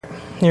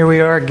Here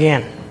we are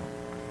again.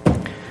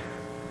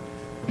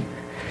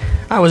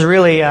 I was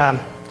really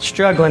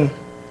struggling.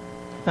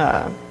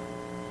 The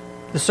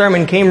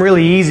sermon came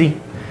really easy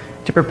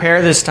to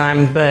prepare this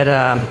time, but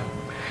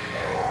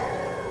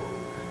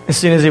as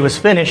soon as it was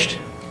finished,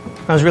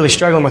 I was really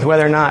struggling with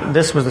whether or not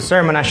this was the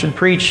sermon I should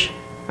preach,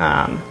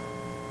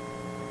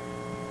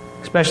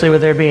 especially with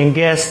there being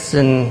guests,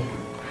 and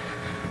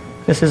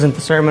this isn't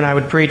the sermon I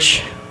would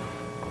preach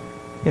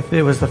if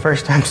it was the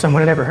first time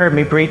someone had ever heard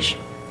me preach.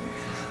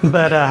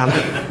 But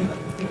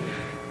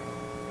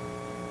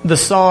the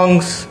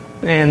songs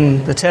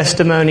and the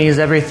testimonies,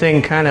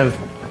 everything kind of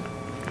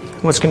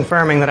was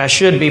confirming that I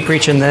should be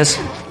preaching this.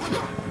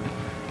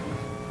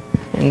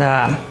 And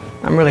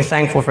I'm really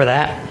thankful for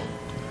that.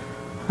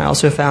 I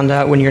also found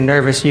out when you're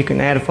nervous, you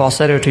can add a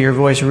falsetto to your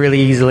voice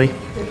really easily.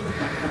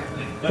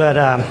 But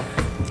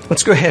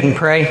let's go ahead and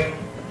pray.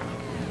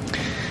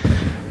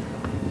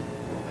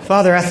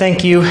 Father, I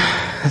thank you.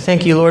 I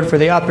thank you, Lord, for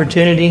the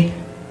opportunity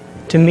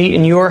to meet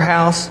in your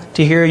house,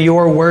 to hear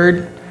your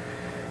word.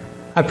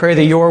 I pray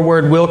that your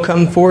word will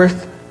come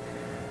forth.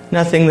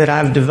 Nothing that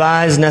I've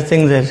devised,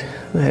 nothing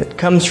that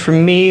comes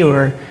from me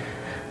or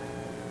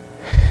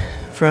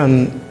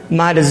from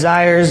my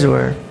desires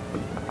or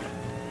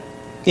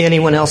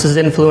anyone else's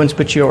influence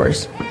but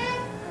yours.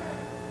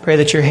 Pray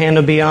that your hand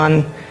will be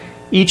on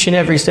each and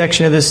every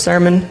section of this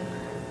sermon.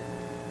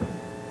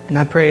 And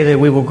I pray that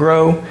we will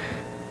grow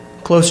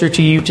closer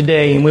to you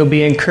today and we'll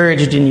be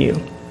encouraged in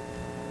you.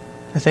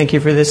 I thank you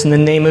for this in the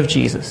name of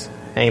Jesus.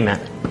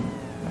 Amen.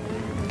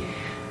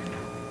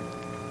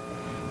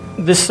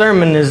 This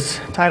sermon is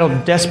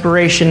titled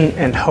Desperation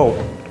and Hope.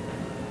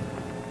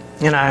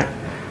 And I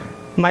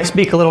might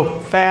speak a little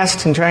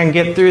fast and try and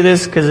get through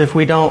this, because if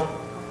we don't,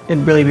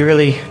 it'd really be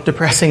really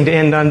depressing to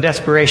end on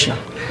desperation.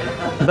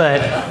 But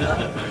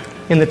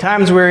in the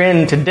times we're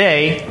in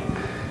today,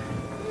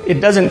 it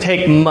doesn't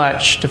take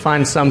much to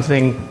find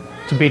something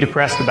to be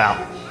depressed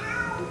about.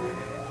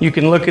 You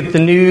can look at the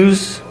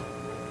news,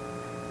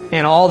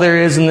 and all there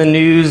is in the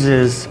news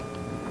is,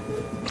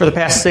 for the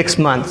past 6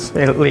 months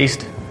at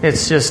least,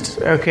 it's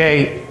just,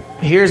 okay,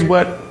 here's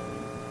what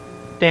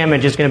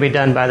damage is going to be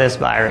done by this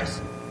virus.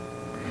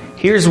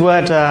 Here's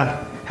what,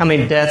 how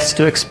many deaths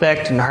to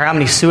expect and how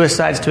many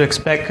suicides to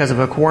expect because of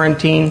a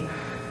quarantine.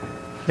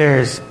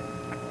 There's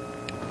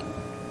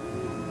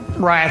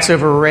riots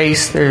over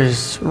race.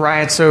 There's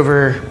riots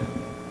over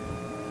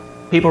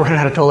people running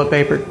out of toilet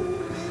paper.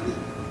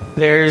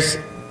 There's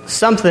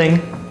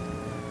something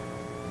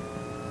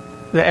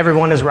that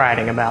everyone is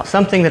rioting about,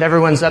 something that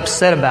everyone's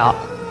upset about.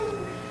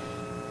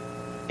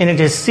 And it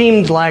just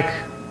seemed like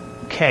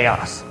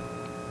chaos.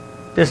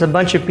 There's a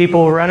bunch of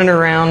people running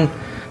around.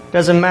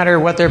 Doesn't matter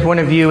what their point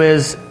of view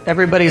is.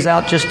 Everybody's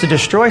out just to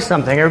destroy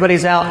something.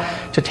 Everybody's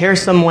out to tear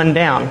someone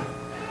down.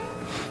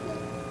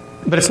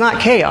 But it's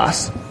not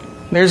chaos.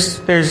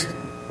 There's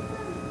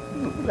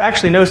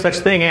actually no such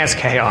thing as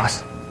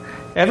chaos.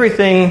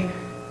 Everything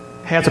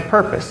has a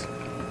purpose.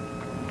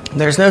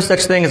 There's no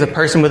such thing as a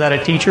person without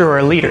a teacher or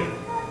a leader.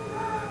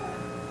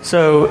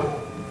 So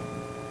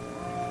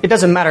it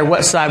doesn't matter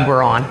what side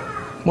we're on,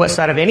 what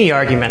side of any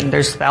argument.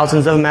 There's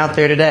thousands of them out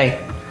there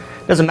today.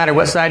 It doesn't matter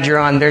what side you're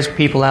on. There's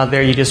people out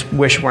there you just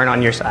wish weren't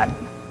on your side,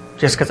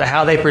 just because of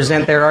how they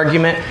present their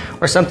argument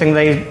or something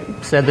they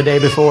said the day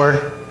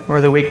before or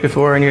the week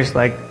before, and you're just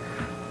like,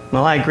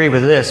 well, I agree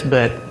with this,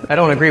 but I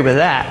don't agree with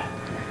that.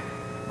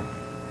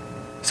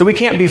 So we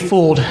can't be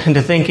fooled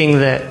into thinking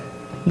that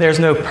there's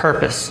no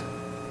purpose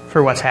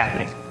for what's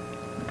happening.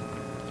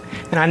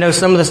 And I know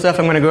some of the stuff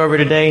I'm going to go over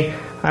today,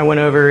 I went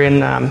over in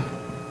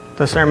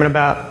the sermon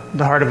about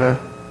the heart of an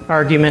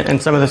argument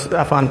and some of the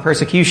stuff on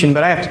persecution,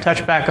 but I have to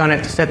touch back on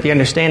it to set the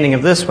understanding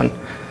of this one.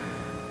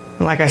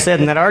 And like I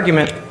said, in that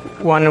argument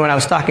one, when I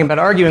was talking about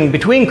arguing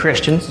between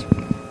Christians,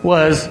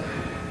 was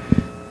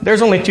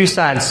there's only two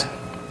sides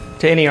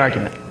to any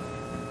argument.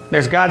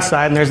 There's God's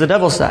side and there's the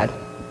devil's side.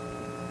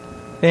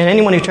 And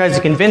anyone who tries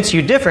to convince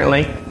you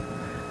differently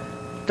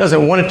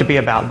doesn't want it to be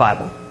about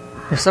Bible.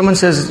 If someone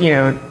says,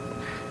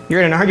 you're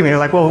in an argument, you're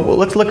like, well,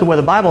 let's look at what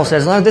the Bible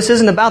says. No, this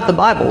isn't about the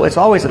Bible. It's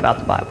always about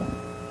the Bible.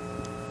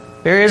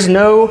 There is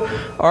no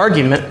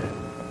argument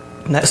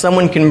that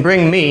someone can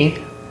bring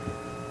me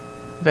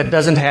that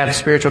doesn't have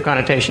spiritual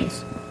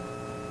connotations.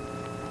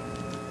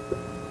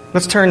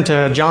 Let's turn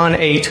to John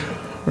 8.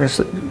 We're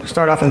going to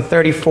start off in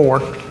 34.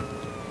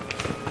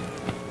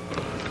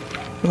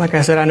 Like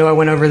I said, I know I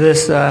went over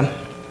this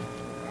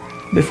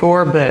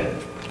before, but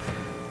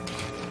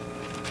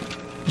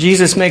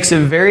Jesus makes it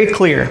very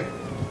clear.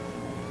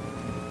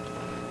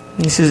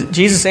 He says,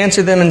 Jesus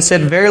answered them and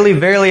said, Verily,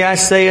 verily, I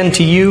say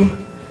unto you,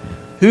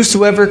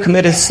 whosoever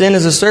committeth sin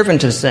is a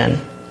servant of sin.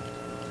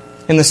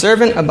 And the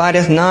servant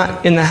abideth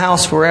not in the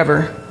house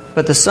forever,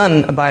 but the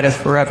Son abideth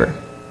forever.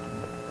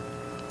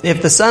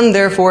 If the Son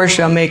therefore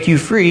shall make you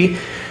free,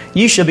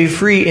 ye shall be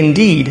free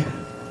indeed.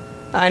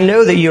 I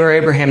know that you are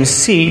Abraham's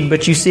seed,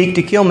 but you seek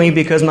to kill me,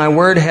 because my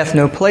word hath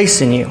no place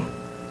in you.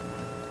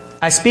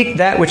 I speak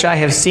that which I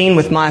have seen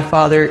with my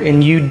Father,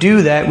 and you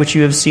do that which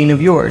you have seen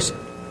of yours.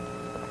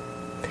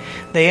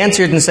 They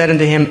answered and said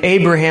unto him,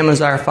 Abraham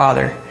is our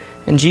father.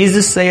 And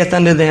Jesus saith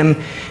unto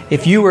them,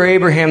 If you were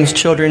Abraham's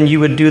children, you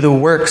would do the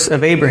works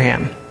of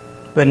Abraham.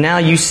 But now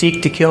you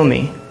seek to kill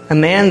me, a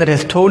man that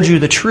hath told you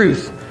the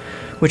truth,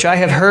 which I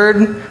have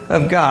heard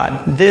of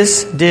God.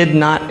 This did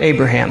not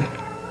Abraham.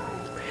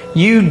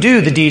 You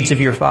do the deeds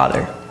of your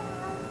father.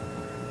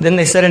 Then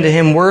they said unto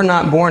him, We're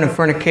not born of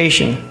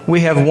fornication.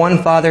 We have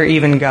one Father,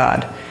 even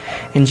God.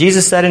 And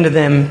Jesus said unto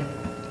them,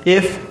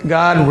 If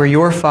God were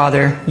your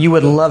Father, you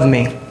would love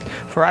me.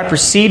 For I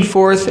proceed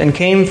forth and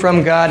came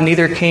from God,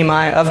 neither came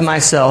I of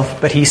myself,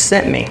 but he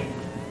sent me.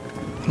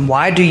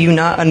 Why do you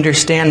not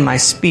understand my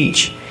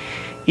speech,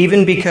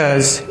 even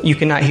because you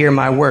cannot hear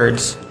my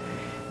words?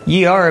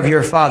 Ye are of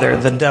your father,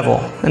 the devil,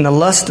 and the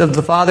lust of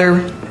the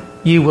father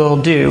you will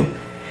do.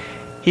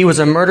 He was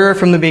a murderer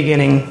from the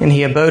beginning, and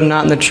he abode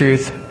not in the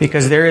truth,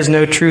 because there is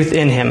no truth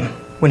in him.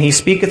 When he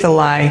speaketh a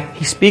lie,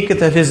 he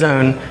speaketh of his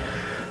own,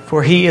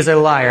 for he is a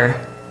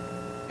liar,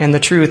 and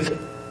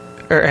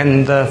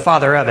the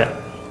father of it.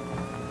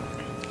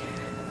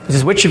 This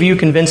is, which of you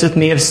convinceth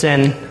me of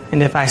sin?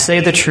 And if I say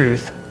the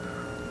truth,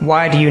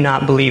 why do you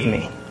not believe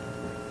me?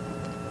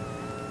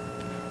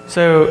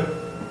 So,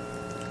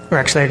 or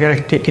actually, I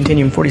got to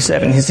continue in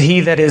 47.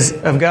 He that is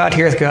of God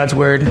heareth God's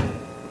word.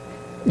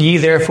 Ye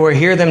therefore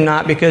hear them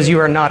not, because you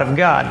are not of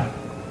God.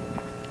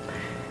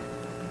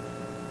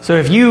 So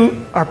if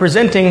you are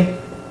presenting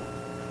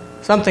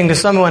something to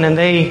someone and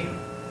they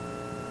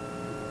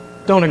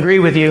don't agree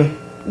with you,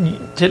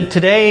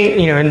 today,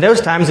 in those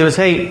times it was,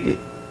 hey,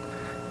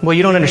 well,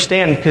 you don't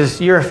understand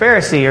because you're a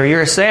Pharisee or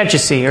you're a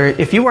Sadducee, or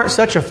if you weren't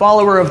such a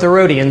follower of the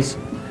Herodians,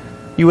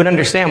 you would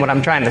understand what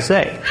I'm trying to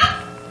say.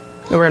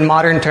 Or in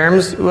modern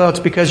terms, well, it's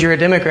because you're a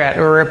Democrat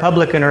or a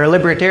Republican or a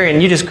Libertarian.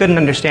 You just couldn't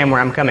understand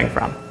where I'm coming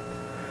from.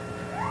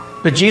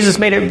 But Jesus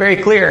made it very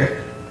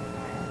clear.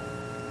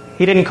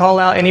 He didn't call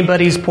out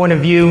anybody's point of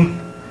view.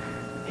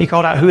 He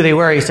called out who they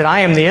were. He said,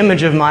 I am the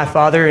image of my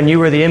Father, and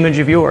you are the image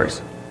of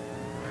yours.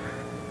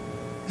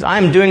 I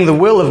am doing the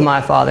will of my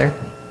Father,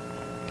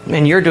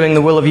 and you're doing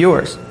the will of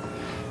yours.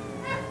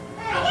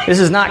 This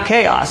is not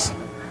chaos.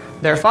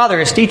 Their Father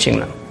is teaching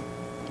them.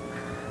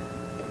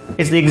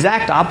 It's the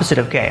exact opposite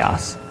of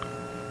chaos.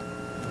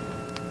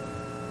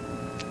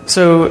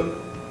 So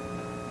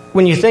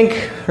when you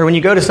think, or when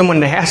you go to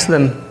someone to ask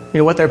them,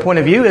 what their point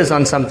of view is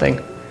on something,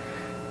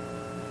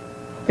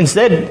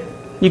 instead,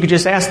 you could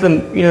just ask them,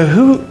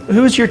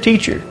 who's your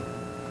teacher?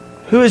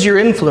 Who is your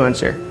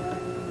influencer?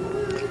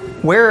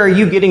 Where are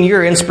you getting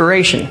your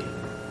inspiration?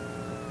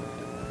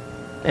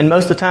 And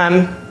most of the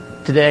time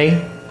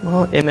today,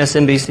 well,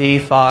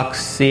 MSNBC,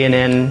 Fox,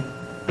 CNN,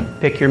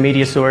 pick your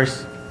media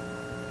source.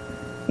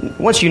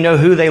 Once you know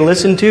who they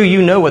listen to,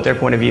 you know what their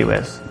point of view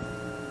is.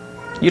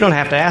 You don't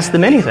have to ask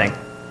them anything.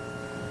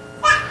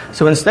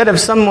 So instead of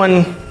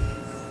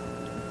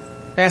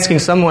asking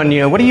someone,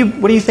 what do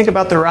you think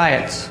about the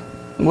riots?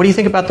 What do you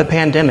think about the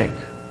pandemic?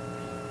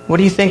 What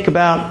do you think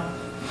about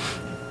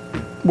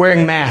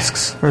wearing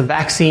masks or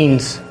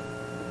vaccines?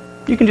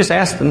 You can just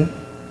ask them,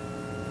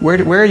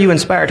 where are you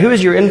inspired? Who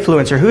is your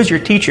influencer? Who is your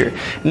teacher?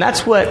 And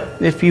that's what,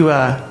 if you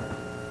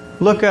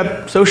look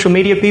up social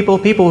media people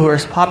who are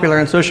popular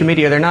on social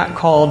media, they're not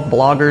called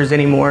bloggers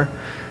anymore.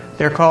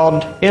 They're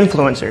called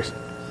influencers.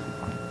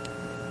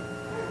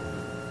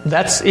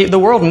 The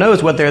world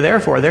knows what they're there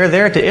for. They're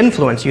there to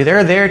influence you.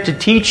 They're there to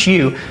teach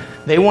you.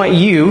 They want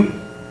you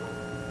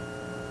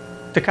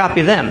to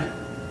copy them.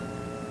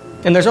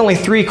 And there's only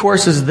 3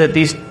 courses that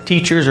these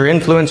teachers or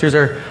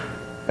influencers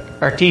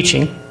are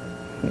teaching: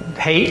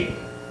 hate,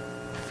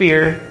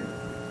 fear,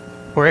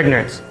 or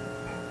ignorance.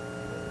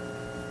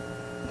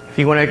 If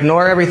you want to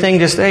ignore everything,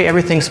 just say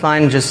everything's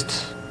fine,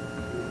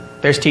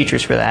 there's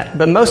teachers for that.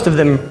 But most of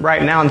them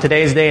right now in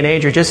today's day and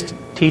age are just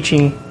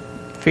teaching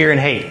fear and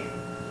hate.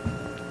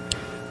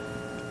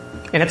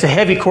 And it's a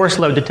heavy course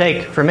load to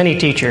take from any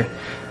teacher,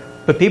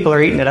 but people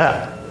are eating it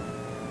up.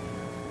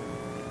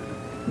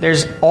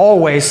 There's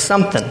always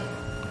something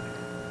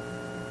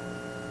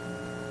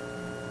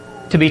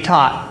to be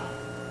taught,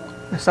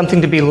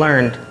 something to be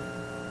learned.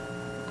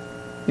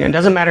 It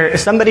doesn't matter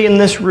if somebody in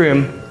this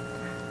room,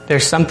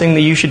 there's something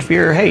that you should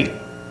fear or hate.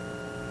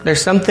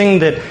 There's something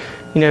that,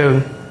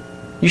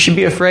 you should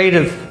be afraid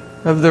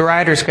of the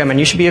rioters coming.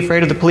 You should be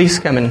afraid of the police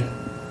coming.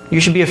 You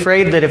should be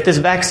afraid that if this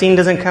vaccine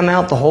doesn't come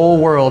out, the whole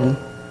world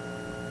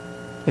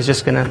is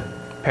just going to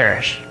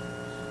perish.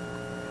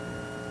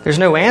 There's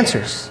no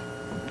answers.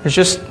 There's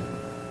just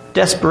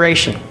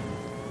desperation.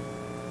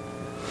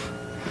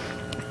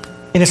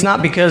 And it's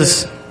not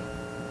because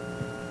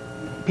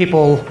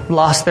people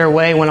lost their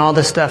way when all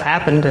this stuff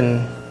happened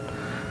and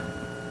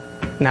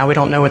now we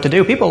don't know what to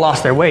do. People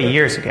lost their way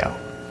years ago.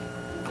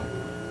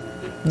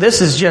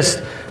 This is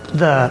just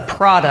the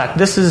product.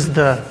 This is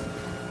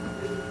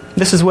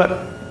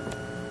what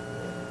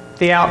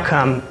the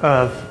outcome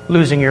of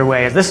losing your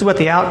way is. This is what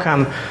the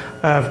outcome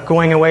of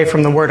going away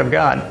from the Word of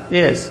God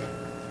is.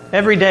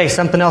 Every day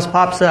something else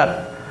pops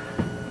up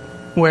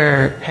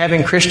where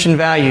having Christian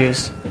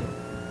values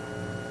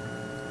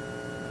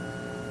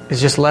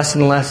is just less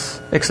and less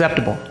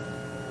acceptable.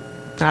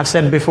 I've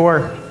said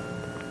before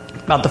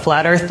about the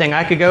flat earth thing.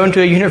 I could go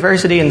into a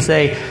university and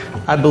say,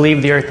 I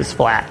believe the earth is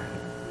flat.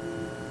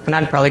 And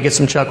I'd probably get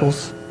some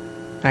chuckles.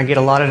 I'd get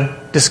a lot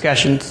of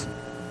discussions.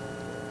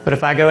 But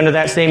if I go into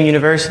that same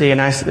university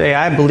and I say,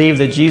 I believe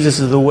that Jesus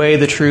is the way,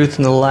 the truth,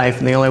 and the life,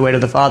 and the only way to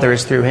the Father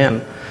is through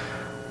Him,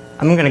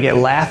 I'm going to get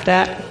laughed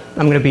at.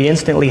 I'm going to be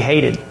instantly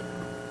hated.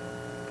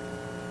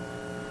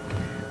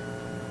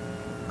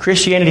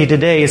 Christianity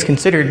today is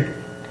considered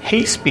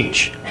hate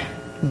speech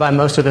by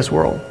most of this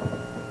world.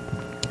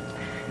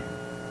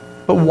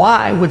 But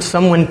why would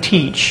someone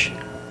teach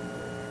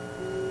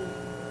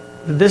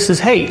that this is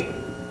hate?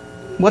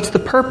 What's the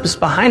purpose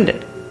behind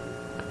it?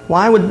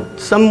 Why would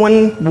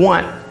someone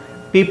want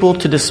people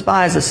to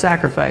despise the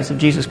sacrifice of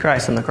Jesus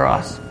Christ on the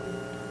cross?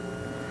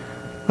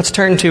 Let's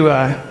turn to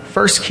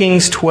 1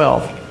 Kings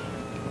 12.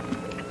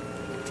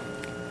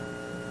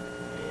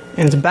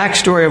 And it's a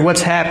backstory of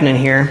what's happening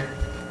here.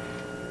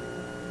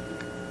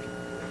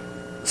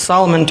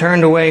 Solomon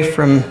turned away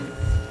from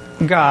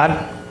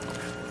God.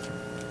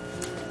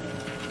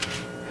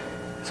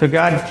 So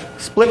God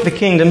split the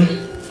kingdom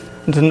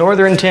into the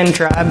northern 10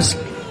 tribes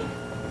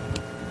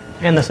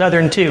and the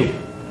southern 2.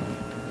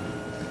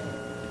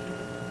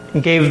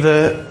 And gave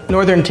the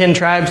northern 10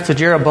 tribes to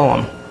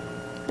Jeroboam.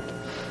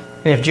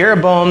 And if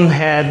Jeroboam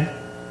had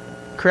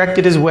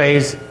corrected his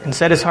ways and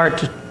set his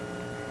heart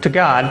to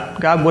God,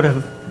 God would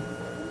have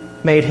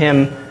made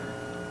him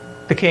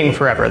the king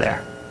forever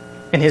there,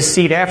 and his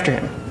seed after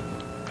him.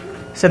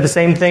 He said the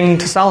same thing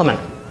to Solomon.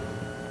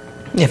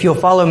 If you'll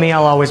follow me,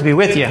 I'll always be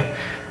with you.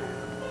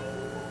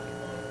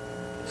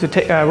 So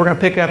we're going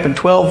to pick up in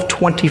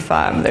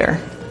 12:25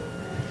 there.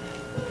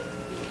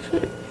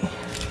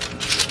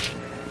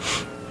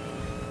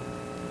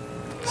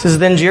 It says,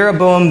 Then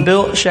Jeroboam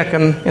built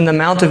Shechem in the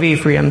mount of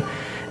Ephraim,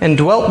 and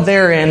dwelt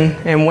therein,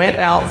 and went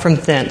out from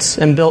thence,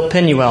 and built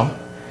Penuel.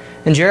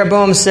 And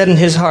Jeroboam said in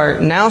his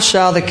heart, Now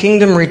shall the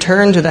kingdom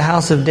return to the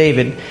house of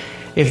David,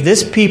 if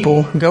this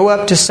people go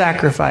up to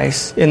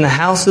sacrifice in the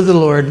house of the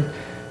Lord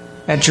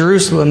at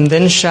Jerusalem.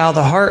 Then shall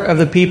the heart of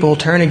the people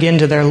turn again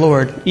to their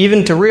Lord,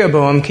 even to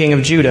Rehoboam king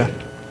of Judah.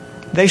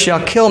 They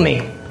shall kill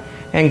me,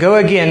 and go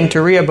again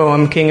to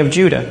Rehoboam king of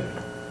Judah.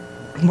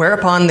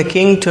 Whereupon the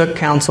king took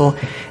counsel,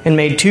 and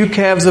made 2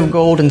 calves of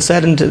gold, and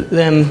said unto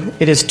them,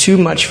 It is too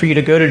much for you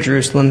to go to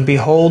Jerusalem.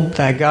 Behold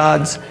thy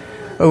gods,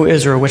 O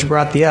Israel, which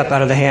brought thee up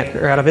out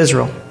of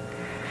Israel.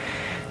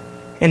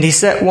 And he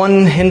set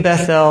one in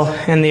Bethel,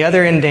 and the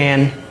other in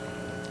Dan.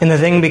 And the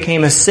thing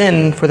became a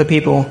sin for the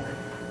people.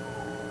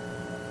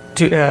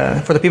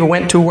 For the people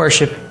went to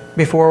worship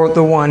before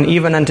the one,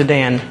 even unto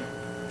Dan,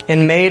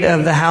 and made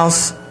a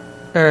house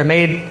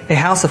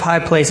of high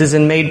places,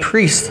 and made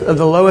priests of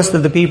the lowest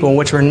of the people,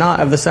 which were not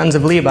of the sons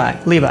of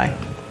Levi.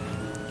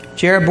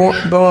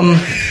 Jeroboam,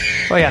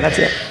 that's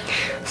it.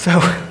 So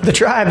the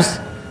tribes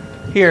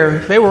here,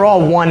 they were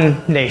all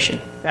one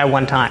nation at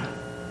one time.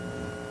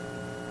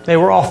 They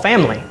were all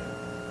family.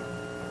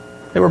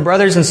 They were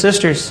brothers and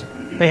sisters.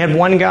 They had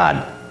one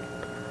God.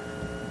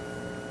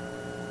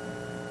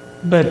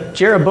 But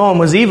Jeroboam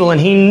was evil,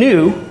 and he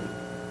knew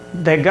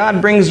that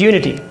God brings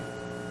unity.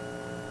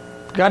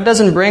 God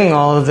doesn't bring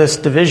all of this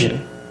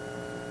division.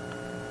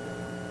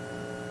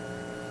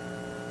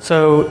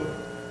 So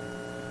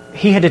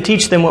he had to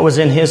teach them what was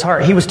in his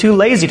heart. He was too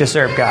lazy to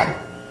serve God.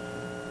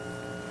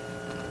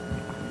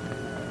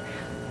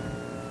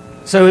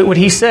 So what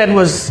he said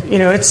was,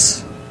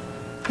 it's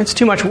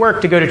too much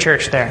work to go to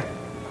church there.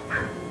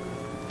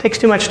 It takes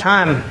too much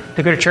time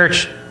to go to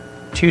church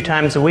 2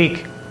 times a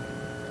week.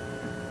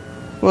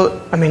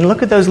 Well,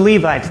 look at those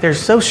Levites. They're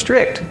so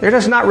strict. They're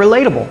just not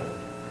relatable.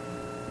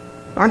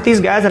 Aren't these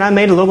guys that I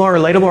made a little more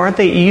relatable? Aren't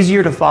they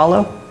easier to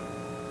follow?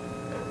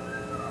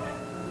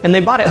 And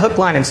they bought it hook,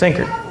 line, and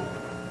sinker.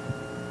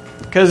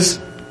 Because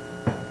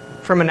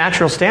from a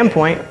natural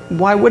standpoint,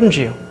 why wouldn't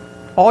you?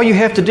 All you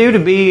have to do to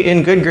be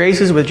in good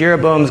graces with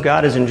Jeroboam's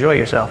God is enjoy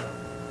yourself.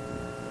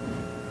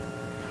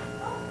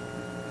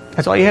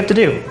 That's all you have to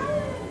do.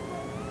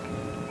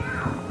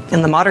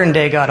 In the modern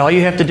day God, all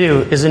you have to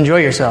do is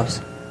enjoy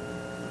yourselves.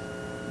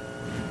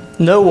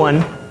 No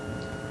one,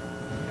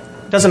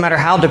 doesn't matter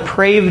how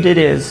depraved it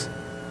is,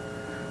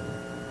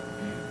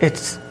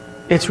 it's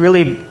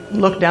really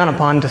looked down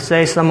upon to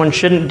say someone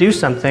shouldn't do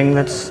something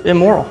that's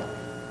immoral.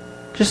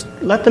 Just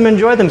let them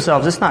enjoy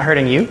themselves. It's not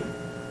hurting you.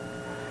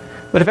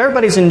 But if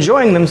everybody's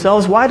enjoying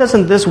themselves, why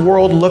doesn't this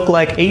world look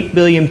like 8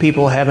 billion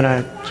people having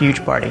a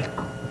huge party?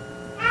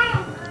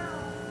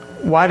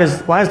 Why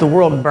is the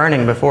world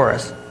burning before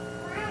us?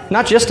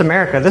 Not just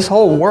America. This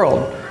whole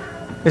world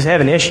is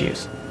having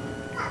issues.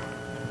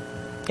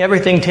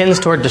 Everything tends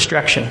toward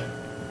destruction.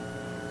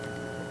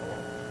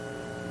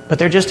 But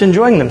they're just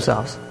enjoying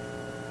themselves.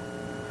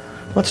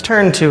 Let's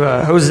turn to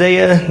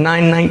Hosea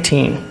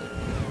 9:19.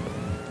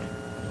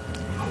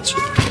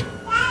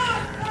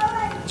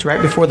 It's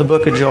right before the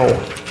book of Joel.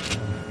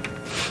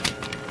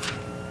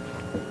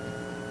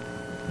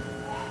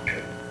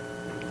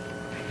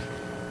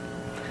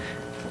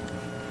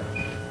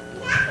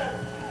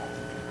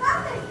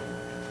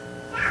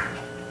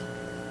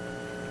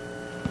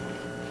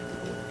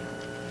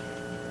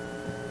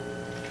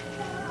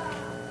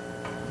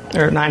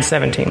 Or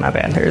 9:17, my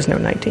bad. There is no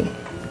 19.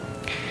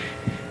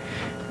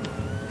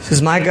 It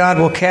says, "My God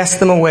will cast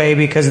them away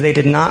because they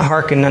did not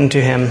hearken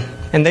unto him,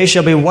 and they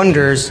shall be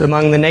wonders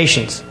among the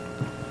nations."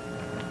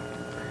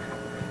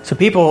 So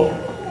people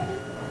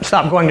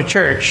stopped going to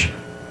church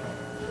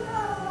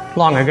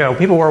long ago.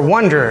 People were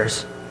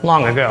wanderers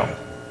long ago.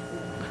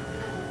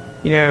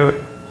 You know,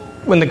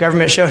 when the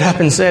government showed up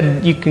and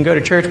said you can go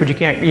to church, but you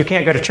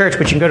can't go to church,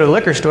 but you can go to the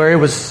liquor store,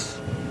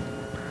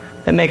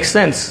 that makes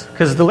sense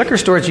because the liquor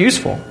store is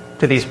useful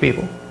to these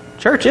people.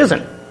 Church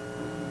isn't.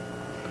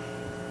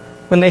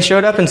 When they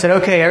showed up and said,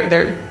 okay,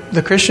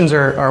 the Christians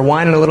are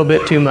whining a little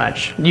bit too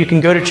much. You can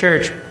go to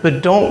church,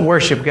 but don't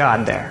worship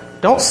God there.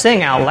 Don't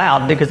sing out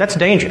loud because that's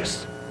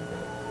dangerous.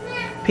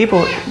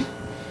 People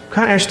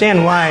can't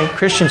understand why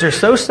Christians are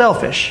so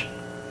selfish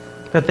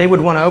that they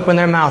would want to open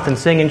their mouth and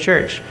sing in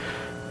church.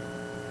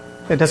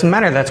 It doesn't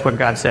matter that's what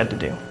God said to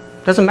do.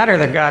 It doesn't matter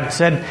that God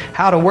said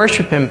how to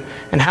worship him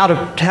and how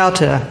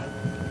to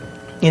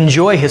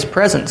enjoy his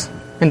presence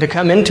and to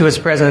come into his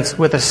presence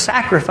with a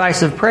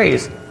sacrifice of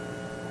praise.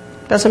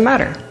 It doesn't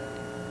matter.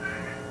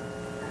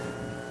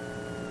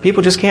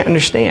 People just can't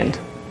understand.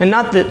 And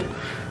not that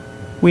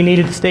we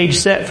needed a stage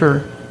set for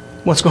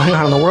what's going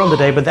on in the world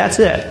today, but that's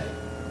it.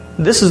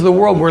 This is the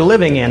world we're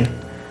living in.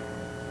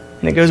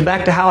 And it goes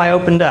back to how I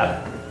opened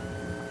up.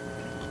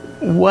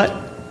 What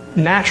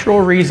natural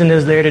reason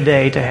is there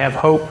today to have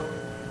hope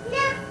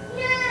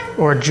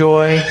or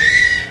joy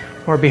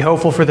or be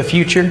hopeful for the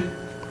future?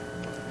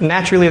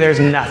 Naturally, there's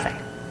nothing.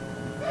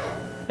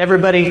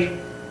 Everybody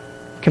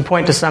can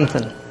point to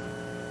something.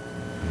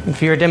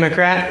 If you're a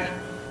Democrat,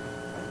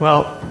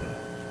 well,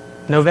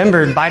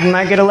 November, Biden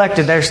might get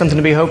elected. There's something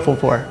to be hopeful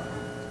for.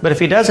 But if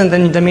he doesn't,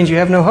 then that means you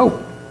have no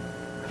hope.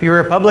 If you're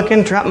a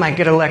Republican, Trump might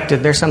get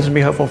elected. There's something to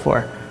be hopeful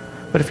for.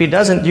 But if he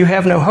doesn't, you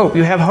have no hope.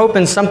 You have hope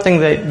in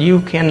something that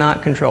you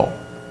cannot control.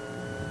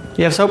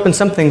 You have hope in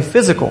something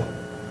physical.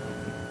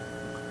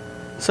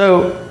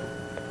 So,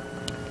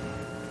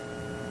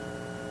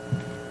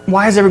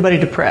 why is everybody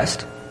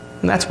depressed?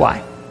 And that's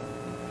why.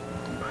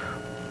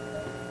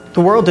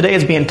 The world today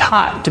is being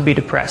taught to be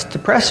depressed.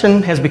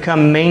 Depression has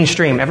become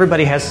mainstream.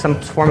 Everybody has some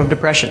form of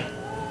depression.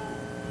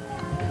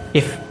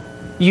 If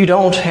you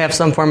don't have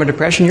some form of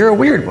depression, you're a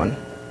weird one.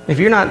 If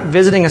you're not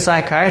visiting a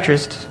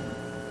psychiatrist,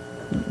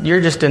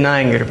 you're just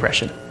denying your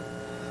depression.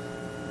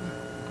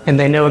 And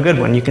they know a good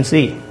one, you can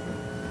see.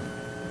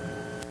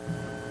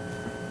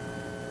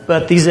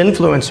 But these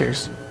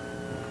influencers,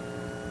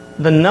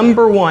 the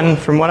number one,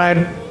 from what I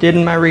did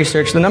in my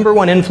research, the number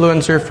one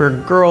influencer for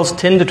girls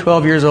 10 to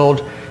 12 years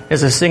old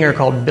is a singer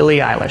called Billie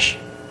Eilish.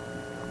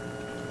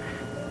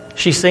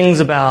 She sings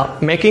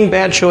about making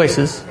bad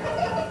choices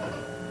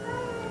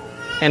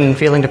and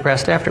feeling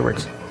depressed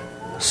afterwards.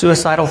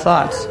 Suicidal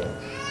thoughts.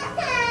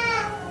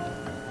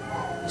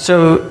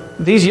 So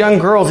these young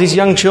girls, these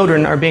young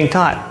children are being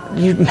taught,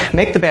 you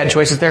make the bad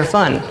choices, they're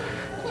fun.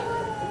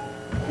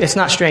 It's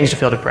not strange to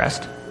feel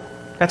depressed.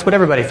 That's what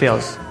everybody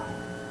feels.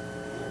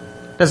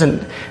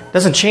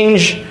 Doesn't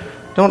change,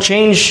 don't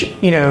change,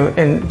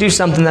 and do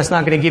something that's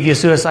not going to give you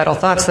suicidal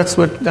thoughts. That's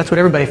what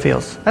everybody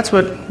feels. That's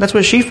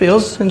what she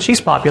feels, and she's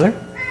popular.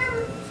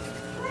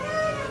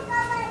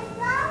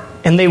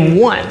 And they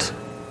want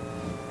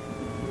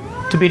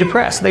to be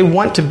depressed. They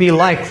want to be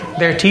like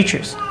their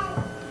teachers.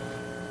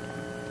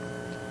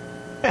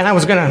 And I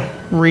was going to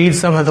read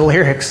some of the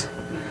lyrics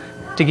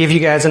to give you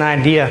guys an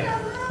idea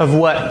of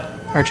what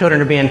our children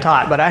are being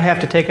taught, but I'd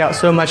have to take out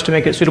so much to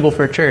make it suitable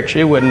for a church,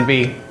 it wouldn't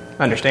be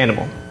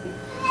understandable.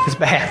 It's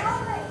bad.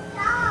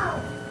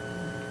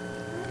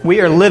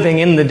 We are living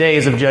in the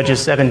days of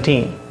Judges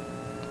 17,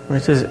 where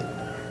it says,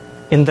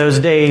 in those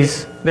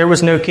days, there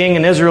was no king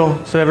in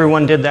Israel, so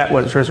everyone did that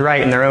which was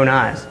right in their own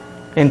eyes.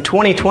 In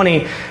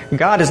 2020,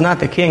 God is not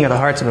the king of the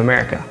hearts of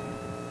America.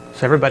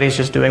 So everybody's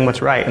just doing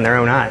what's right in their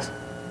own eyes.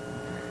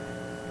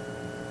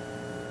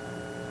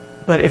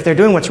 But if they're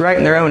doing what's right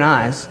in their own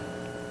eyes,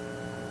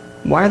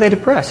 why are they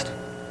depressed?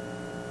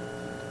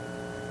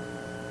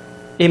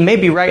 It may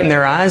be right in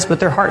their eyes, but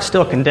their heart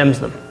still condemns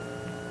them.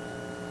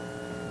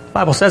 The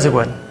Bible says it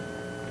would.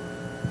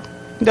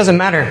 It doesn't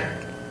matter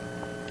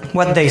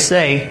what they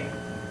say.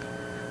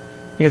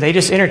 They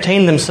just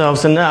entertain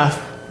themselves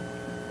enough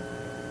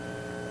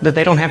that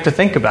they don't have to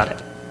think about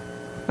it.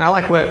 And I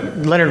like what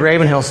Leonard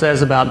Ravenhill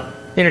says about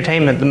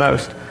entertainment the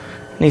most.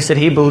 And he said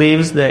he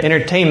believes that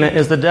entertainment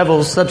is the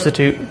devil's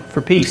substitute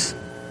for peace.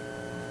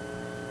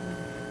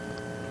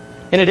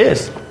 And it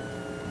is.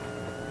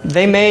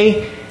 They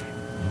may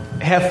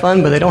have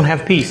fun, but they don't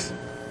have peace.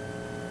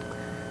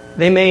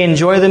 They may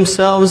enjoy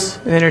themselves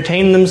and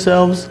entertain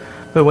themselves,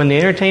 but when the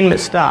entertainment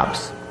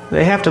stops,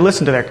 they have to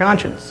listen to their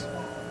conscience.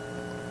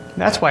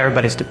 That's why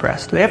everybody's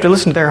depressed. They have to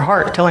listen to their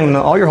heart telling them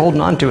that all you're holding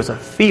on to is a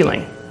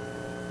feeling.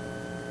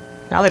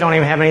 Now they don't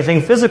even have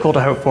anything physical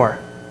to hope for.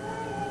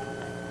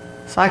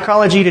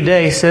 Psychology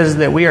today says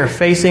that we are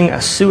facing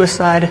a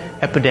suicide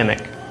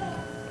epidemic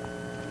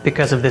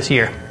because of this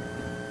year.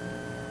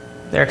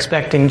 They're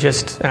expecting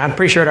and I'm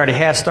pretty sure it already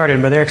has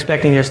started, but they're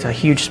expecting just a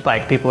huge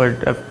spike.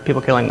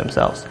 People killing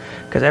themselves.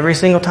 Because every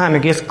single time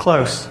it gets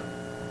close,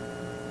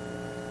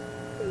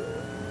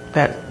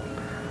 that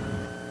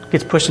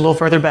gets pushed a little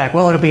further back.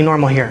 Well, it'll be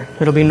normal here.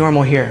 It'll be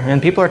normal here.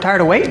 And people are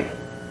tired of waiting.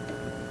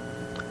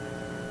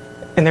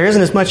 And there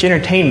isn't as much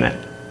entertainment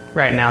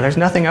right now. There's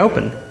nothing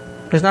open.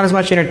 There's not as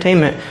much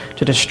entertainment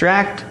to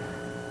distract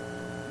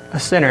a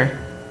sinner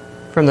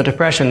from the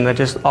depression that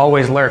just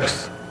always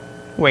lurks,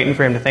 waiting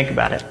for him to think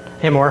about it,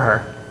 him or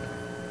her.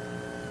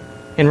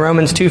 In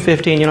Romans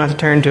 2:15, you don't have to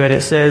turn to it,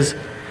 it says,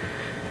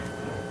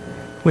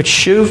 which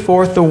shew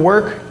forth the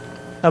work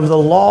of the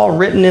law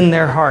written in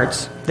their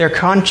hearts, their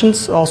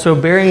conscience also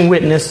bearing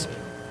witness,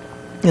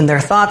 in their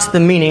thoughts the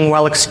meaning,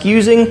 while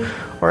excusing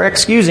or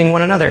excusing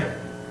one another.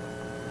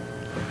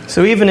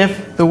 So even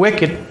if the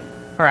wicked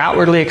are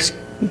outwardly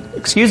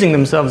excusing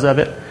themselves of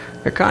it,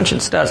 their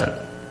conscience doesn't.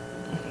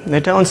 And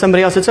they're telling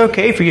somebody else it's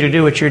okay for you to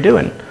do what you're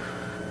doing.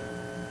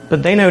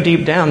 But they know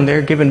deep down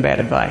they're giving bad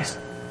advice.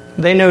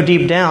 They know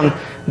deep down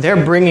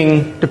they're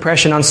bringing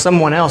depression on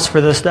someone else for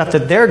the stuff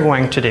that they're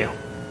going to do.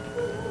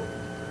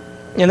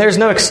 And there's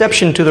no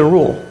exception to the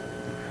rule.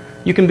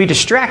 You can be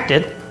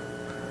distracted,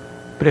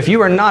 but if you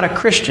are not a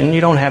Christian,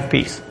 you don't have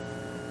peace.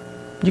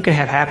 You can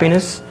have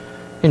happiness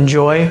and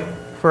joy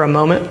for a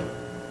moment,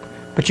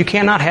 but you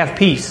cannot have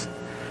peace.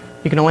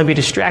 You can only be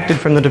distracted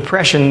from the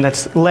depression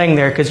that's laying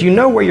there because you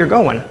know where you're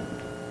going.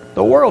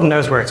 The world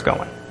knows where it's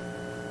going.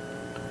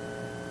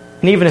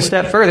 And even a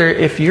step further,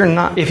 if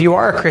you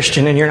are a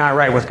Christian and you're not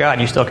right with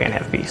God, you still can't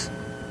have peace.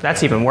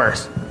 That's even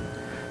worse.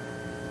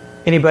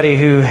 Anybody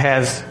who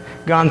has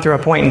gone through a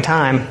point in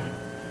time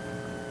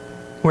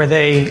where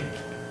they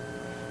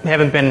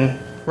haven't been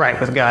right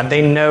with God,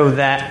 they know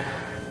that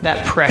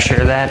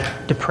pressure,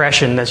 that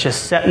depression that's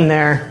just sitting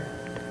there.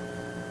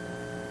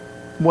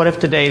 What if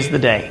today's the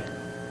day?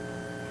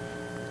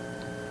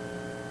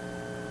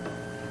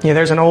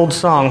 There's an old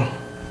song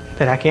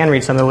that I can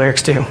read some of the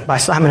lyrics to by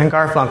Simon and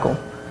Garfunkel.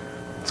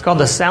 It's called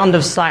The Sound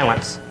of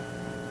Silence.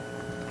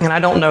 And I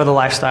don't know the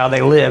lifestyle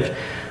they lived,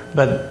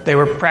 but they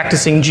were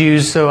practicing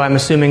Jews, so I'm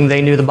assuming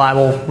they knew the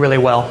Bible really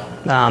well.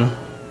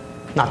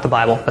 Not the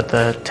Bible, but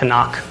the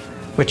Tanakh,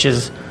 which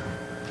is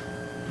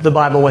the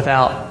Bible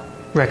without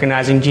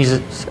recognizing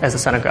Jesus as the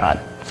Son of God.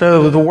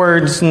 So the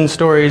words and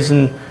stories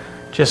and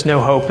just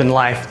no hope in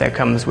life that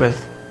comes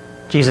with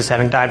Jesus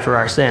having died for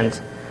our sins.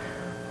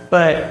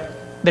 But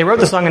they wrote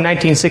the song in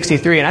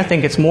 1963, and I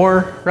think it's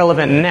more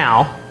relevant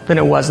now than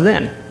it was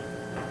then.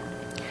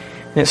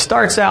 And it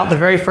starts out, the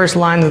very first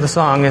line of the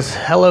song is,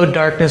 "Hello,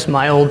 darkness,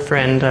 my old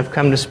friend, I've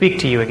come to speak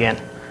to you again."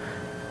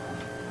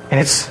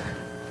 And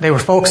they were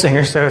folk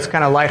singers, so it's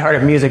kind of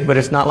lighthearted music, but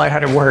it's not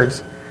lighthearted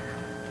words.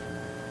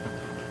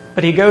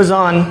 But he goes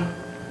on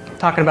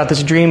talking about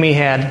this dream he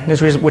had,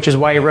 which is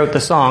why he wrote the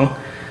song,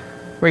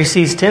 where he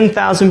sees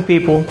 10,000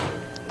 people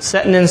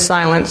sitting in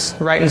silence,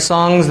 writing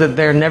songs that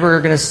they're never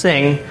going to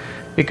sing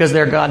because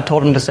their God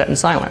told them to sit in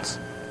silence.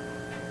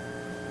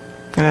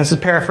 And this is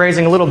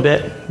paraphrasing a little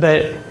bit,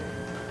 but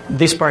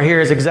this part here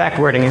is exact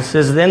wording. It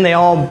says, "Then they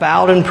all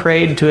bowed and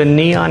prayed to a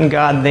neon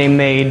god they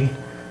made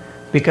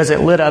because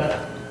it lit up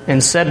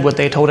and said what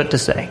they told it to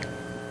say."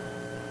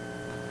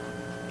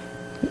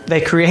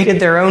 They created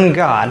their own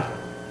God,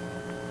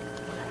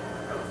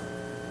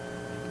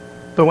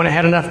 but when it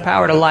had enough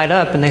power to light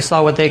up and they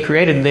saw what they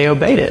created, they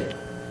obeyed it.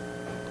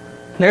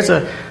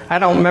 I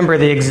don't remember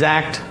the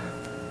exact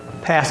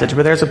passage,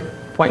 but there's a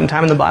point in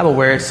time in the Bible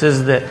where it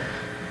says that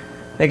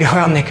they go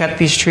out and they cut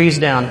these trees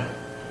down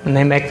and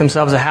they make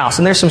themselves a house.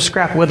 And there's some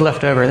scrap wood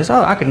left over. They say,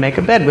 I could make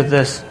a bed with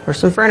this. Or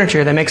some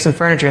furniture. They make some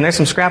furniture and there's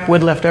some scrap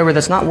wood left over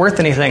that's not worth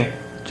anything.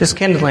 Just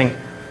kindling.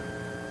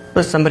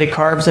 But somebody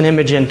carves an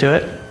image into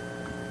it.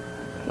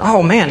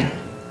 Oh man,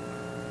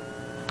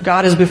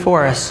 God is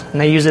before us.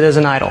 And they use it as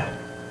an idol.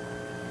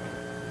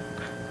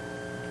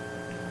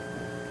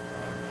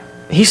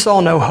 He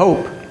saw no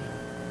hope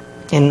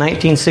in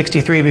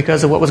 1963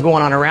 because of what was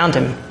going on around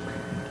him.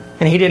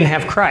 And he didn't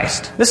have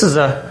Christ. This is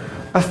a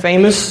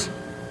famous,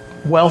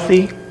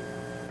 wealthy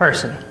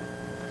person.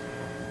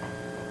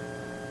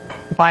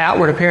 By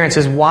outward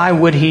appearances, why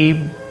would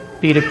he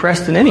be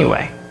depressed in any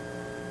way?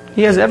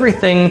 He has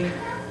everything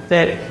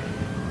that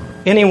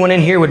anyone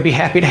in here would be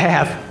happy to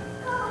have,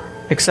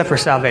 except for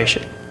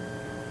salvation.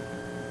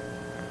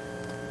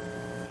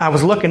 I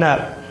was looking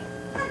up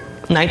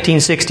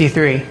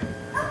 1963,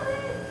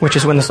 which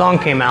is when the song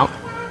came out,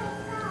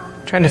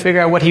 trying to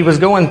figure out what he was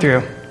going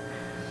through.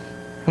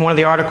 And one of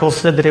the articles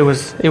said that it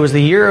was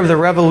the year of the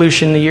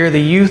revolution, the year the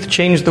youth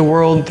changed the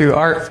world through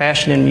art,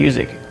 fashion, and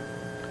music.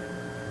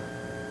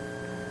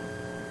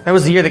 That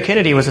was the year that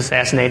Kennedy was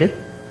assassinated.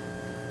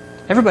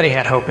 Everybody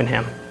had hope in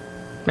him.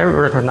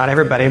 Not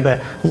everybody,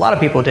 but a lot of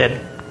people did.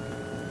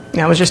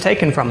 And it was just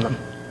taken from them.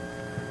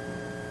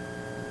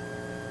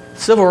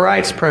 Civil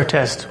rights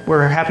protests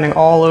were happening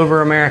all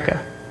over America.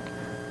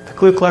 The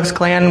Ku Klux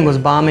Klan was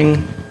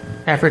bombing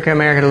African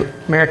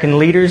American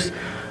leaders,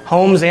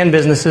 homes and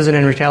businesses, and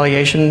in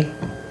retaliation,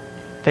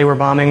 they were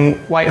bombing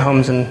white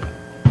homes and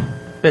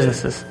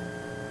businesses.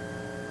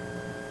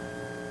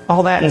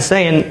 all that and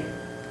saying,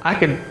 I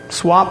could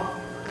swap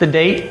the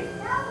date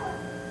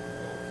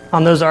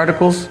on those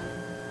articles,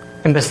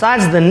 and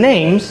besides the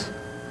names,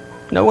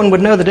 no one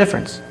would know the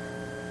difference.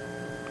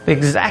 The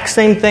exact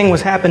same thing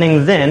was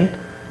happening then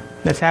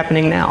that's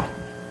happening now.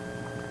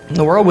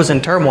 The world was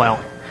in turmoil,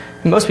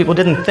 and most people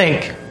didn't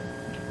think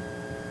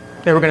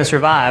they were going to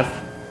survive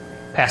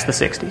past the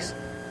 60s.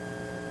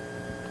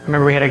 I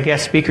remember we had a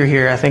guest speaker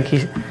here, I think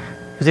it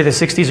was either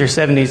 60s or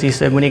 70s. He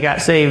said when he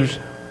got saved,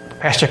 the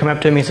pastor came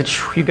up to him and said,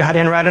 you got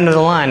in right into the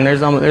line.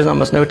 There's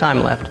almost no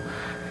time left.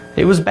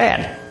 It was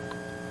bad.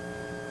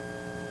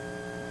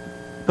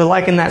 But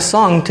like in that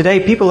song, today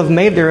people have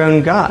made their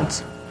own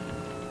gods.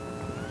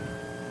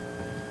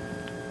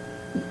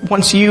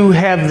 Once you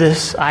have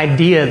this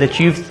idea that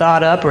you've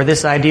thought up or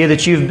this idea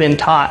that you've been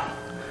taught,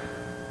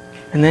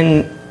 and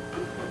then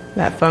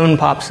that phone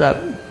pops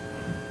up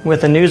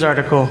with a news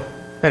article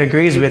that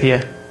agrees with you,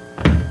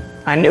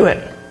 I knew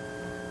it.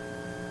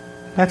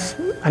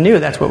 I knew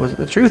that's what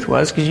the truth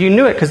was, because you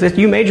knew it, because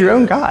you made your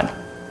own God.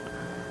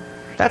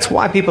 That's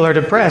why people are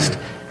depressed.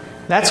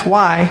 That's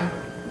why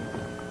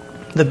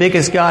the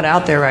biggest God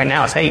out there right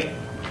now is hate.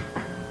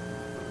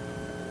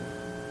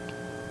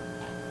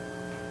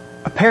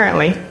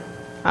 Apparently,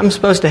 I'm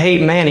supposed to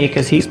hate Manny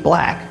because he's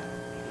black,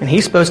 and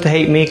he's supposed to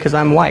hate me because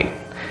I'm white.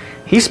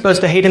 He's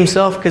supposed to hate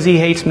himself because he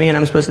hates me, and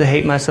I'm supposed to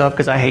hate myself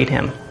because I hate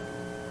him.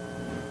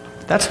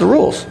 That's the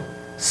rules.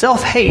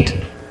 Self-hate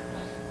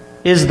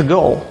is the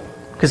goal.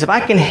 Because if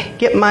I can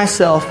get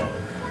myself,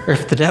 or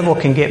if the devil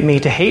can get me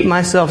to hate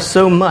myself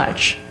so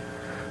much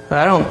that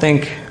I don't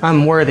think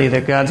I'm worthy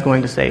that God's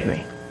going to save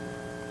me.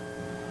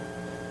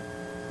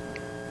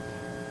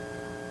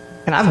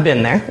 And I've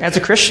been there. As a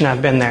Christian,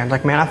 I've been there.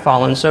 Like, man, I've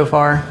fallen so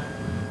far.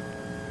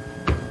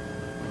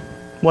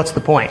 What's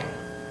the point?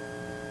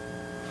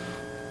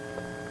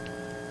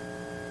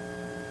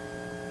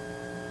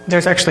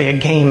 There's actually a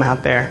game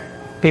out there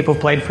people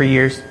have played for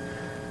years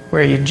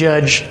where you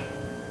judge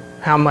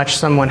how much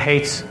someone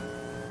hates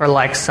or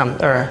likes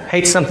or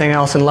hates something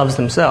else and loves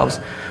themselves,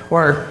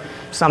 or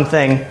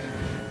something.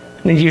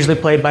 And it's usually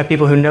played by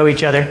people who know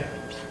each other,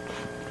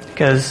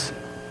 because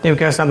it would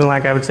go something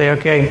like, I would say,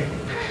 okay,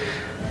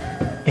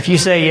 if you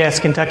say yes,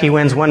 Kentucky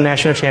wins 1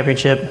 national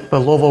championship, but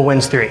Louisville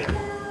wins 3,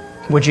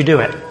 would you do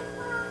it?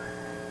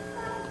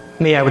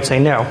 Me, I would say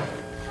no.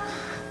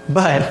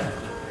 But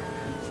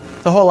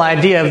the whole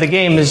idea of the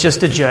game is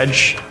just to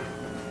judge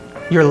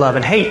your love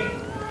and hate.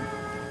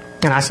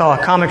 And I saw a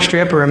comic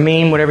strip or a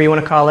meme, whatever you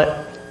want to call it,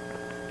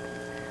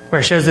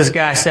 where it shows this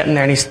guy sitting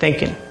there and he's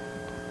thinking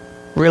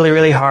really,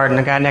 really hard. And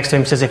the guy next to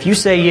him says, if you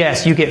say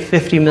yes, you get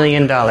 $50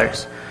 million.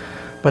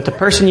 But the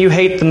person you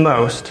hate the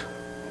most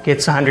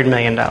gets $100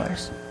 million.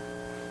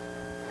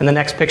 In the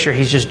next picture,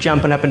 he's just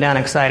jumping up and down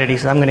excited. He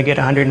says, I'm going to get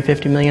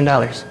 $150 million.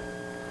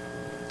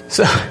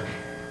 So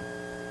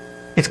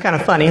it's kind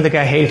of funny. The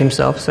guy hated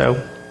himself,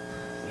 so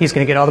he's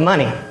going to get all the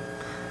money.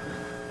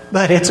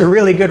 But it's a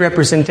really good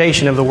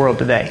representation of the world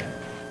today.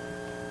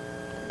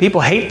 People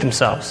hate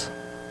themselves.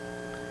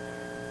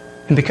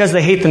 And because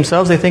they hate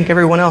themselves, they think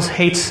everyone else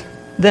hates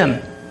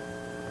them.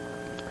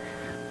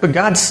 But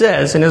God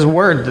says in His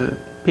Word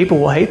that people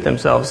will hate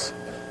themselves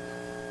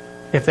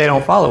if they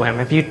don't follow Him.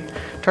 If you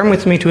turn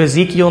with me to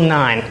Ezekiel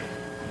 9.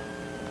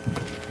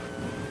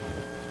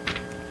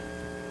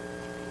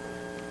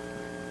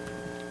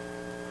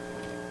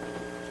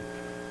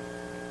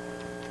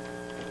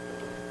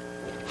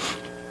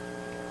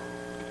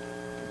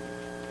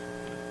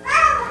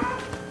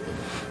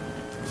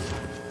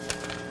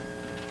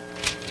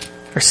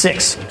 Or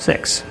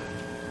 6.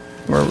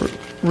 Or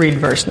read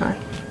verse 9.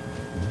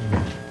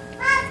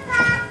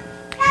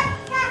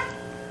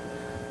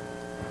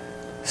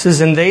 It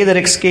says, and they that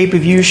escape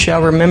of you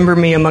shall remember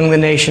me among the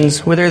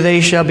nations, whither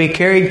they shall be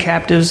carried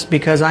captives,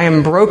 because I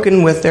am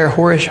broken with their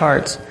whorish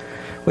hearts,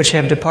 which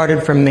have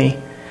departed from me,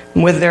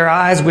 and with their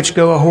eyes which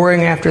go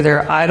a-whoring after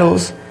their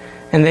idols,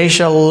 and they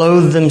shall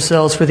loathe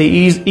themselves for the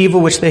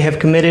evil which they have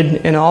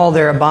committed in all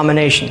their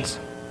abominations.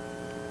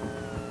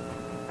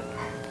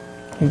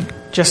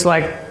 Just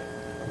like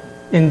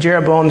in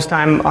Jeroboam's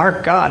time,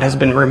 our God has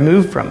been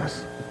removed from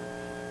us,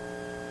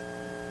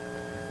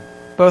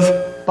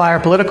 both by our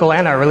political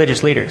and our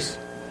religious leaders.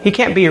 He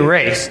can't be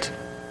erased,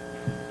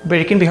 but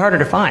he can be harder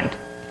to find.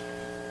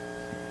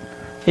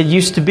 It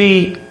used to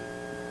be,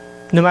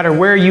 no matter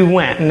where you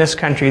went in this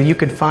country, you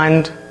could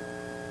find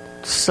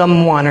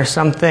someone or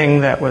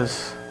something that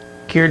was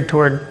geared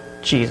toward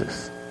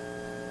Jesus.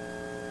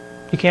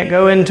 You can't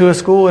go into a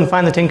school and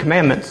find the 10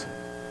 Commandments.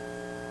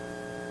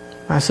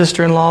 My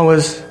sister-in-law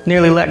was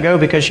nearly let go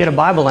because she had a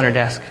Bible on her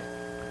desk.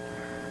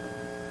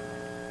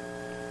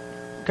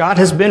 God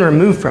has been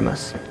removed from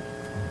us.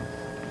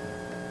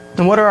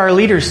 And what are our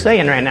leaders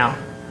saying right now?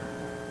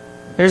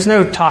 There's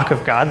no talk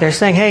of God. They're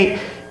saying,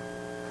 hey,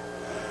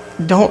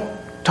 don't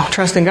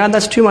trust in God.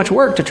 That's too much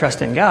work to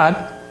trust in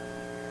God.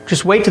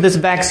 Just wait till this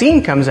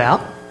vaccine comes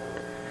out.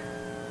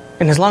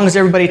 And as long as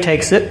everybody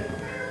takes it,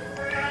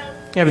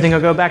 everything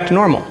will go back to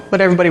normal.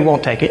 But everybody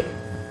won't take it.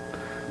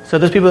 So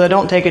those people that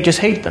don't take it, just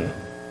hate them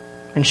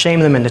and shame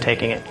them into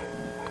taking it.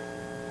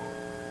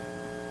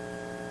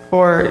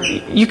 Or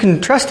you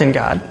can trust in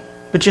God,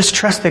 but just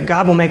trust that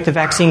God will make the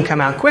vaccine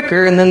come out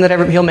quicker and then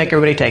that He'll make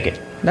everybody take it.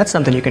 That's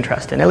something you can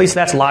trust in. At least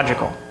that's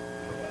logical.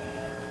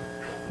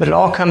 But it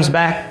all comes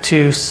back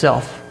to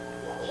self.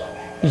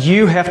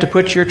 You have to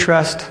put your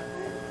trust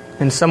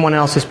in someone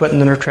else who's putting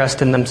their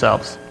trust in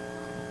themselves.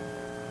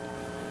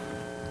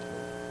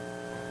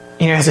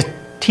 You know, as a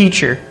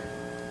teacher,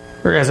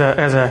 or as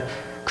a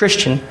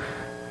Christian,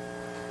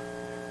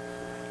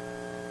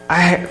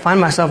 I find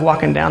myself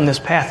walking down this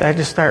path. I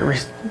just start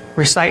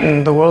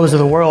reciting the woes of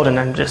the world, and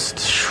I'm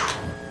just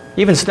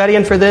even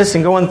studying for this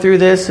and going through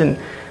this, and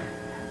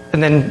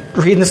then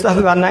reading the stuff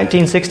about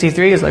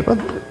 1963 is like,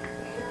 well,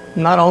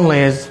 not only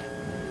is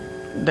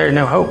there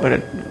no hope, but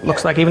it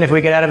looks like even if we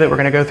get out of it, we're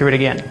going to go through it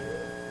again.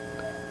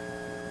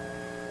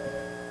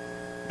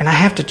 And I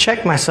have to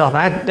check myself.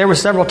 There were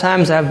several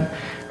times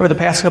over the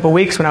past couple of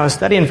weeks when I was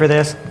studying for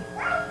this,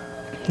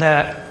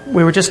 that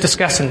we were just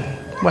discussing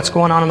what's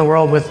going on in the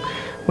world with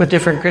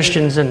different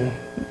Christians, and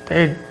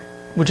they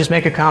would just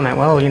make a comment,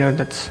 well, you know,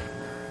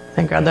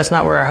 thank God that's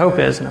not where our hope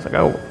is. And I was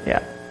like, oh,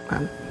 yeah,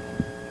 I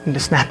need to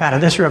snap out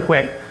of this real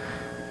quick.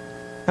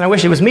 And I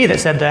wish it was me that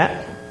said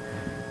that,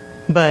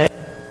 but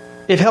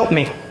it helped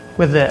me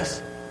with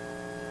this.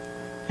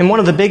 And one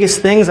of the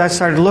biggest things I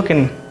started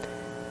looking,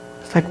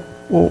 it's like,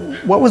 well,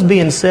 what was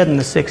being said in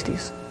the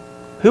 60s?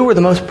 Who were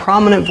the most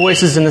prominent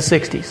voices in the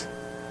 60s?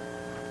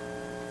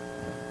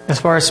 As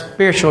far as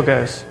spiritual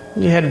goes,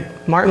 you had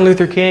Martin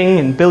Luther King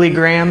and Billy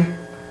Graham.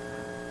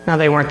 Now,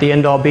 they weren't the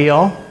end-all,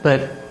 be-all,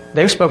 but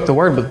they spoke the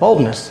word with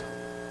boldness.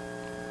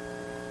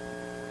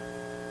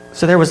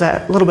 So there was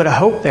that little bit of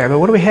hope there. But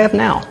what do we have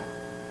now?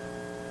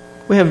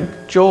 We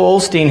have Joel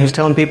Osteen who's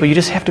telling people you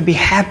just have to be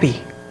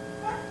happy.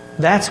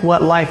 That's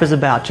what life is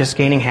about, just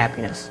gaining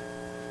happiness.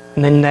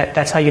 And then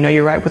that's how you know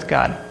you're right with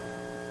God.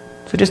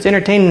 So just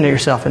entertain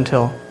yourself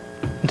until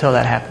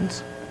that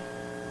happens.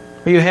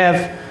 Or you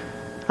have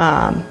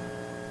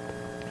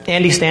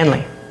Andy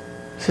Stanley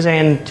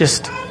saying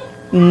just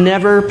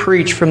never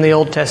preach from the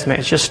Old Testament.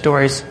 It's just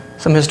stories,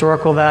 some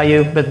historical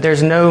value, but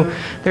there's no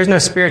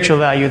spiritual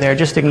value there.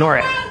 Just ignore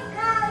it.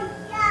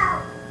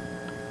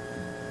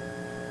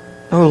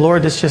 Oh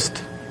Lord, it's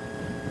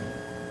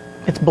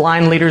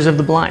blind leaders of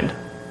the blind.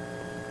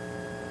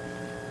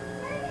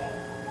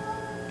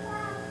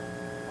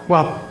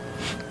 Well,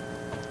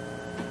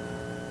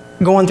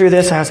 going through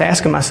this, I was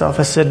asking myself,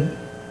 I said,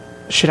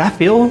 should I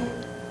feel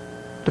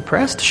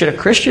depressed? Should a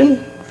Christian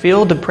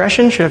feel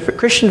depression? Should a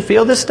Christian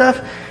feel this stuff?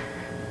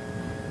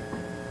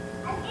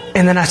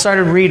 And then I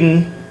started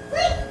reading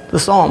the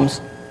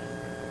Psalms.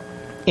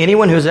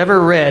 Anyone who's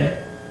ever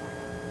read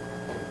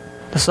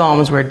the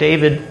Psalms where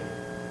David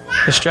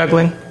is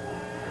struggling,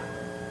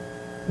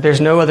 there's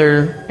no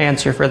other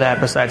answer for that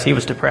besides he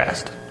was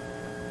depressed.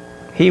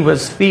 He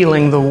was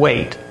feeling the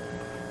weight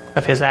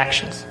of his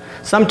actions.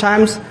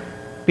 Sometimes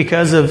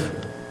because of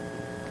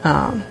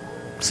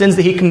sins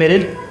that he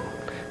committed,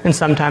 and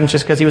sometimes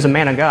just because he was a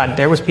man of God.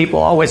 There was people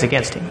always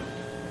against him.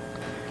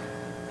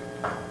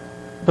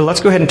 But let's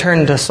go ahead and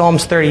turn to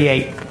Psalms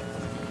 38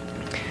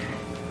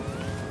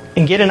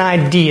 and get an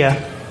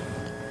idea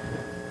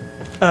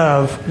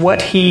of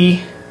what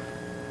he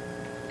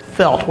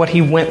felt, what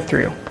he went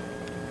through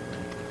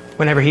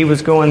whenever he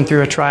was going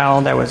through a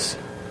trial that was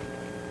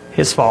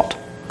his fault.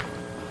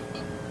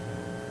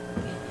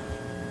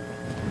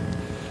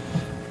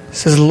 It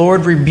says,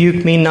 Lord,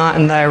 rebuke me not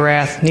in thy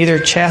wrath, neither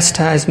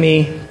chastise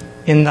me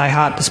in thy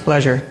hot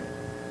displeasure.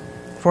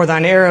 For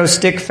thine arrows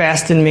stick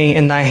fast in me,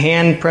 and thy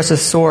hand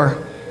presseth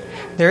sore.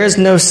 There is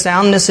no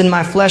soundness in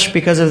my flesh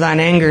because of thine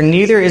anger,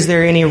 neither is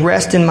there any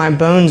rest in my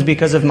bones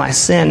because of my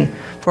sin.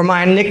 For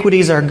my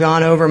iniquities are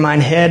gone over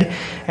mine head,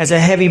 as a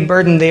heavy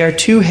burden they are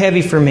too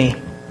heavy for me.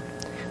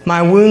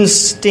 My wounds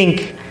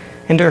stink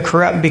and are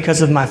corrupt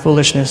because of my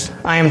foolishness.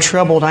 I am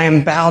troubled, I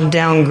am bowed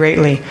down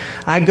greatly.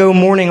 I go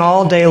mourning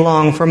all day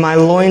long, for my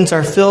loins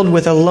are filled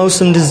with a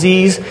loathsome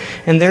disease,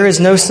 and there is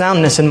no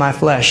soundness in my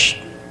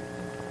flesh.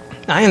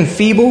 I am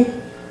feeble,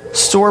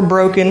 sore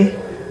broken.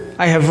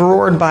 I have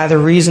roared by the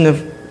reason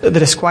of the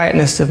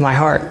disquietness of my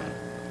heart.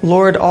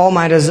 Lord, all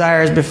my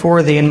desire is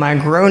before thee, and my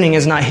groaning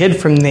is not hid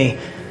from thee.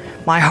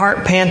 My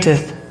heart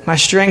panteth, my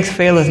strength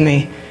faileth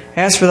me.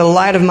 As for the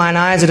light of mine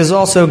eyes, it is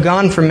also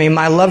gone from me.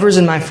 My lovers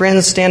and my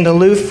friends stand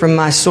aloof from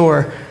my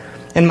sore,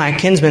 and my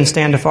kinsmen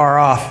stand afar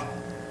off.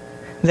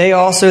 They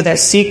also that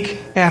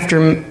seek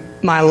after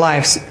my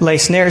life lay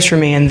snares for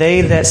me, and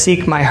they that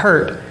seek my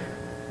hurt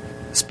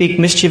speak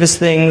mischievous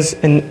things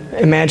and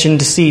imagine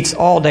deceits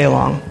all day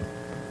long.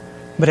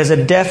 But as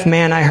a deaf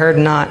man I heard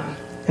not,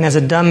 and as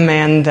a dumb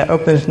man that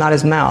openeth not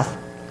his mouth.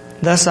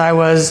 Thus I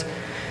was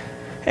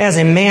as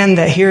a man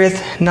that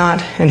heareth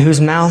not, and whose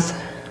mouth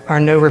are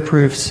no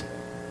reproofs.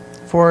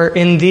 For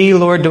in thee,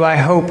 Lord, do I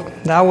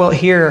hope. Thou wilt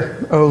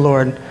hear, O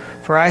Lord.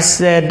 For I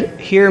said,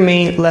 hear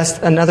me,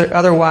 lest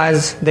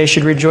otherwise they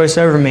should rejoice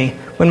over me.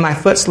 When my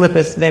foot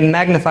slippeth, they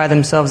magnify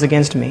themselves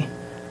against me.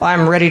 I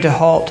am ready to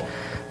halt,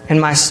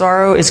 and my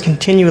sorrow is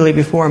continually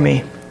before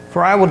me.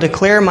 For I will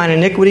declare mine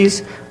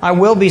iniquities, I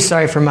will be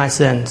sorry for my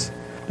sins.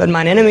 But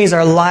mine enemies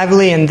are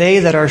lively, and they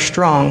that are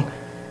strong,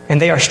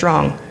 and they are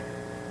strong.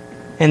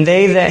 And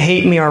they that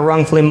hate me are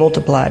wrongfully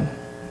multiplied.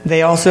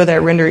 They also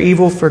that render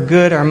evil for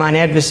good are mine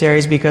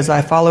adversaries, because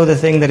I follow the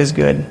thing that is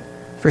good.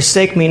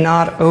 Forsake me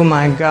not, O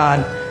my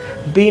God.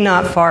 Be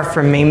not far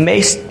from me.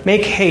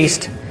 Make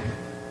haste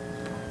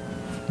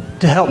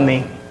to help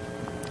me,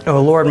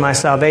 O Lord, my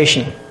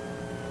salvation.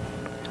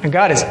 And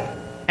God is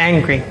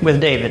angry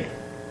with David.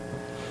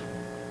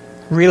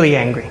 Really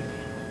angry.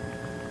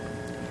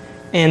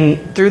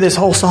 And through this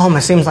whole psalm,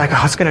 it seems like,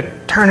 it's going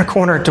to turn a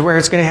corner to where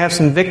it's going to have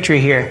some victory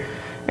here.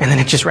 And then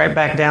it's just right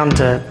back down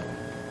to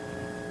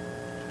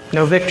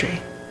no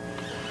victory.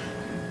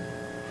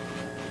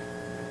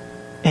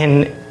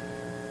 And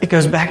it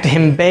goes back to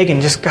him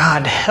begging, just,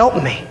 God, help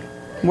me.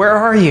 Where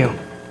are you?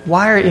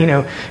 Why are he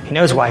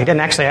knows why. He doesn't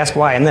actually ask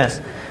why in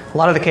this. A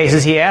lot of the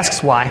cases he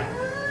asks why.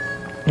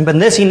 But in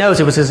this he knows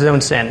it was his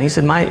own sin. He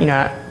said,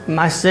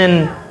 my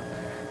sin,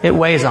 it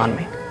weighs on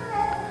me.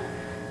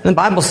 And the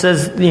Bible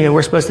says,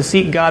 we're supposed to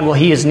seek God while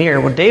he is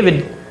near. Well,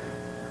 David,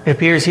 it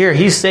appears here,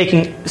 he's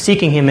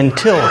seeking him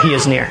until he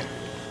is near.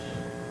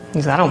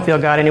 He said, I don't feel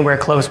God anywhere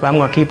close, but I'm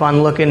going to keep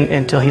on looking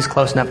until he's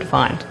close enough to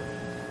find.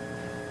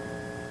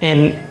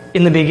 And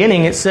in the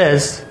beginning it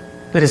says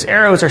that his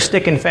arrows are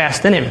sticking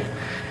fast in him.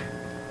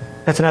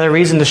 That's another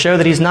reason to show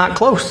that he's not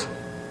close.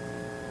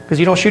 Because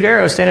you don't shoot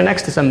arrows standing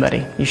next to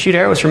somebody. You shoot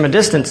arrows from a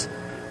distance.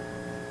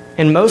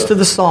 And most of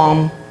the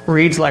psalm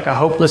reads like a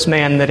hopeless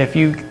man that if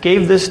you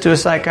gave this to a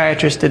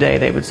psychiatrist today,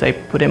 they would say,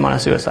 put him on a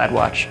suicide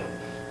watch.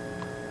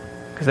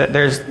 Because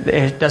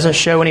it doesn't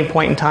show any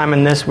point in time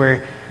in this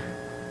where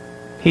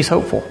he's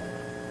hopeful.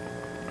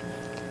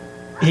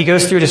 He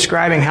goes through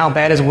describing how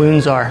bad his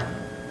wounds are.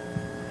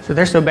 So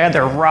they're so bad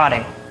they're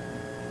rotting.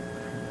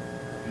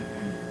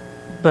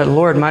 But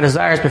Lord, my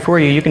desire is before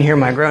you. You can hear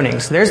my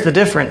groanings. There's the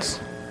difference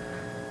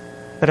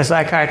that a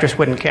psychiatrist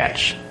wouldn't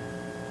catch.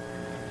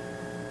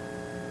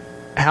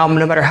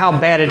 No matter how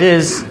bad it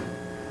is,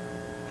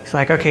 he's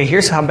like, okay,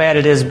 here's how bad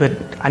it is, but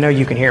I know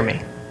you can hear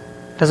me.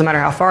 Doesn't matter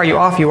how far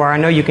off you are, I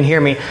know you can hear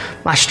me.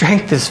 My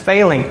strength is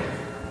failing.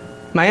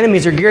 My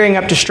enemies are gearing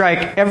up to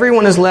strike.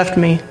 Everyone has left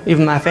me.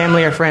 Even my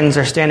family or friends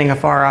are standing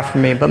afar off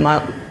from me.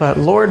 But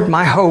Lord,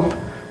 my hope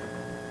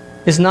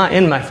is not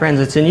in my friends,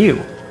 it's in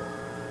you.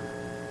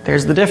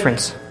 There's the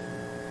difference.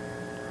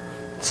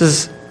 It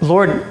says,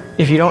 Lord,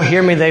 if you don't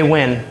hear me, they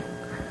win.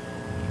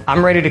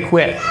 I'm ready to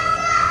quit.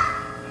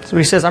 So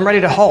he says, I'm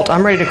ready to halt.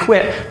 I'm ready to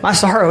quit. My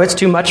sorrow, it's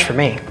too much for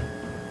me.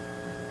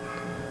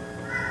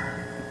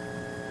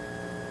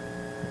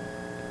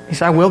 He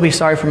said, I will be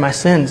sorry for my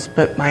sins,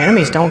 but my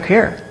enemies don't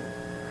care.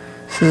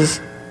 He says,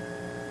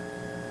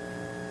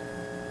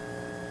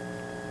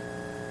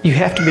 you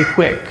have to be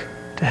quick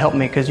to help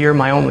me because you're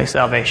my only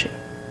salvation.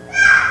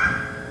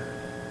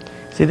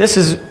 See, this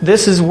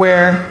is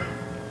where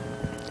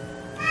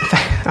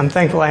I'm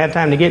thankful I had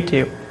time to get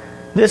to.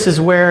 This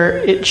is where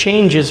it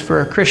changes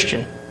for a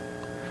Christian.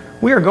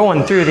 We are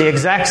going through the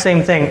exact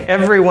same thing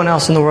everyone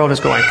else in the world is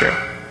going through.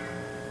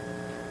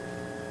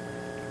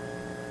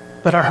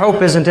 But our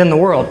hope isn't in the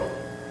world.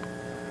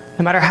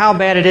 No matter how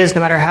bad it is,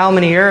 no matter how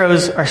many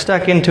arrows are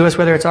stuck into us,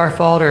 whether it's our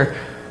fault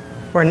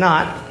or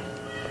not,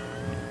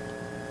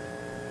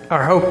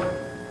 our hope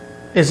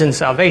is in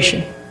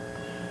salvation.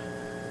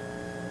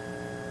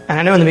 And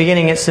I know in the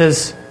beginning it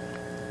says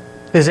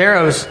his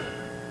arrows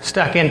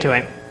stuck into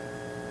him.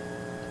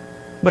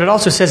 But it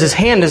also says his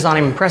hand is on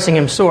him, pressing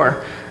him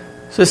sore.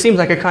 So it seems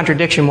like a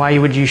contradiction. Why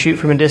would you shoot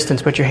from a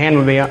distance, but your hand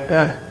would be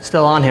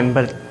still on him?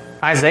 But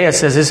Isaiah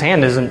says his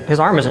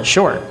arm isn't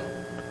short.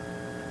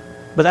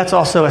 But that's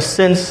also a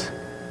sense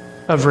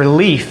of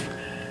relief.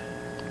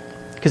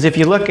 Because if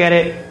you look at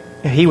it,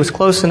 if he was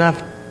close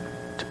enough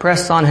to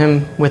press on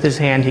him with his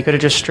hand, he could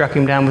have just struck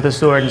him down with a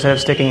sword instead of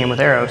sticking him with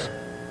arrows.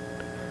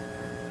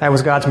 That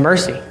was God's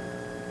mercy.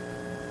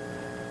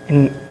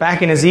 And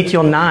back in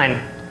Ezekiel 9,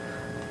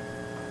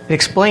 it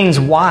explains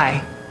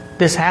why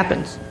this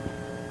happens.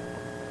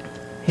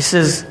 He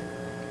says,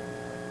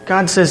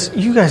 God says,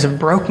 you guys have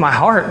broke my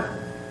heart.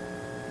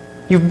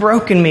 You've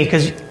broken me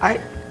because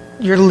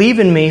you're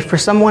leaving me for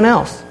someone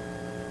else.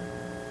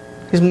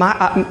 His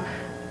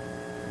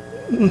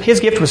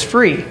gift was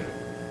free.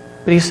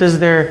 But he says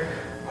they're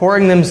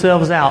whoring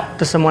themselves out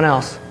to someone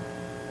else.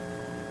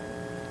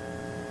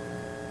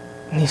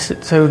 And he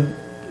said, so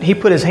he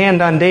put his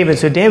hand on David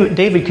so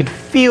David could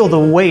feel the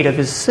weight of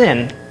his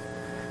sin.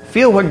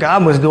 Feel what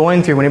God was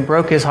going through when it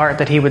broke his heart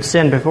that he would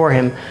sin before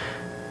him.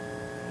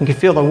 He could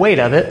feel the weight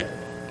of it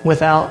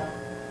without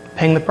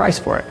paying the price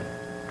for it.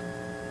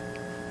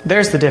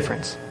 There's the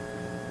difference.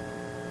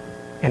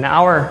 In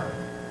our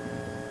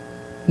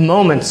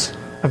moments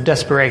of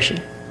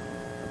desperation.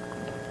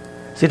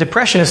 See,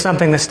 depression is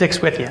something that sticks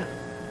with you.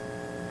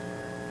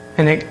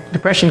 And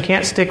depression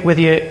can't stick with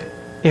you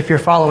if you're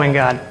following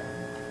God.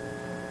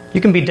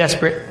 You can be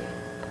desperate.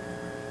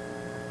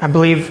 I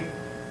believe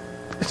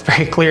it's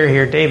very clear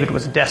here, David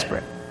was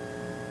desperate.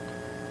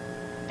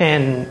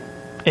 And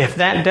if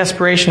that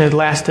desperation had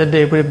lasted,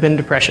 it would have been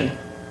depression.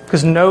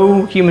 Because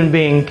no human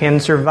being can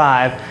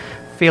survive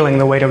feeling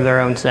the weight of their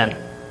own sin.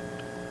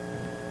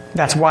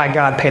 That's why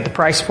God paid the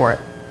price for it.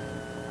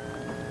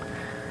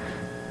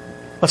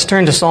 Let's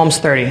turn to Psalms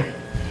 30.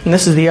 And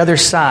this is the other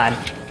side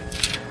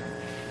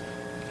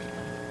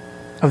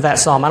of that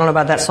psalm. I don't know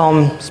about that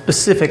psalm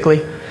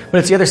specifically, but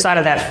it's the other side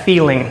of that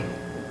feeling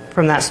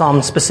from that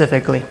psalm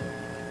specifically.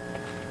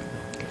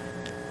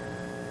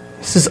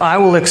 It says, I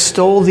will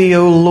extol thee,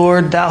 O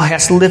Lord. Thou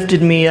hast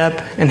lifted me up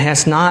and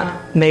hast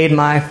not made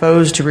my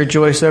foes to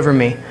rejoice over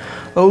me.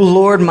 O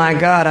Lord my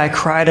God, I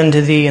cried unto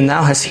thee, and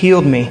thou hast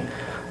healed me.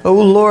 O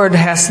Lord,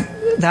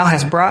 thou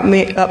hast brought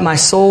me up my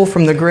soul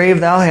from the grave.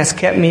 Thou hast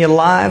kept me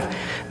alive,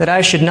 that I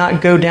should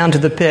not go down to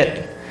the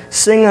pit.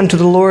 Sing unto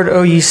the Lord,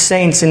 O ye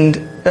saints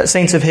and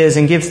saints of his,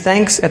 and give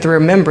thanks at the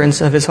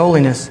remembrance of his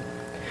holiness.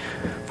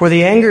 For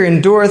the anger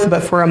endureth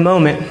but for a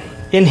moment.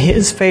 In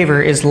his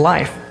favor is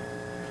life.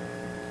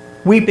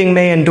 Weeping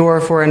may endure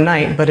for a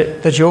night,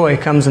 but the joy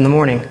comes in the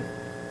morning.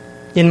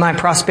 In my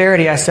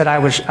prosperity I said,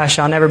 I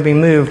shall never be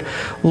moved.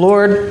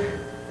 Lord,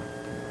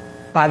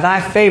 by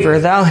thy favor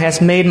thou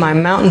hast made my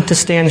mountain to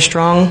stand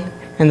strong,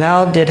 and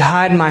thou did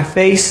hide my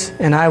face,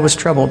 and I was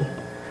troubled.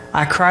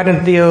 I cried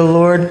unto thee, O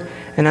Lord,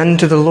 and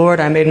unto the Lord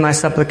I made my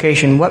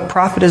supplication. What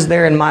profit is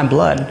there in my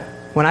blood?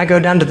 When I go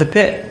down to the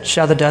pit,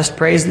 shall the dust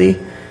praise thee?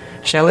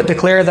 Shall it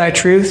declare thy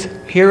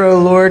truth? Hear, O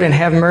Lord, and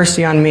have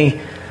mercy on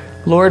me.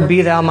 Lord,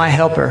 be thou my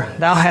helper.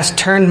 Thou hast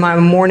turned my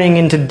mourning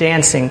into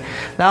dancing.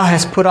 Thou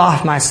hast put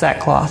off my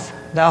sackcloth.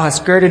 Thou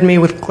hast girded me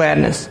with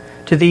gladness,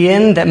 to the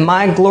end that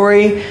my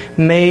glory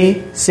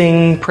may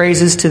sing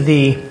praises to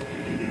thee,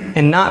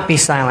 and not be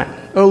silent.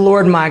 O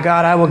Lord my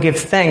God, I will give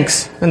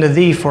thanks unto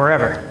thee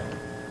forever.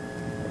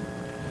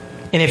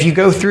 And if you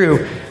go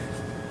through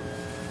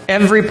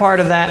every part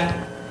of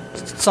that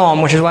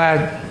psalm, which is why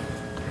I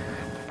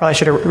probably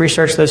should have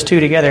researched those two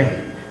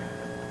together,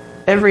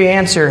 every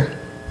answer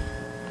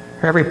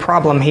or every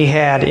problem he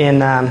had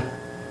in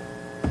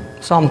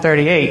Psalm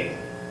 38,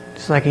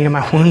 it's like,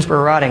 my wounds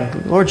were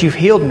rotting. Lord, you've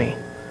healed me.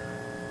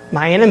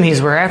 My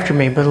enemies were after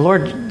me, but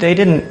Lord, they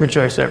didn't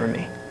rejoice over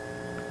me.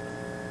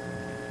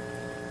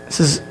 It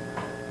says,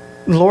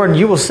 Lord,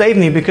 you will save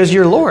me because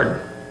you're Lord.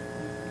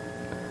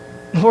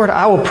 Lord,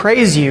 I will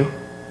praise you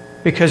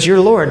because you're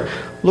Lord.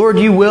 Lord,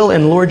 you will,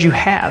 and Lord, you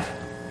have.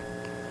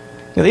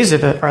 These are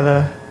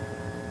the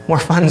more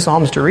fun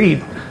psalms to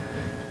read,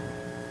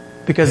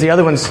 because the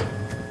other ones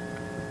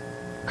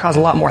cause a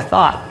lot more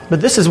thought.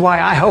 But this is why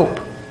I hope.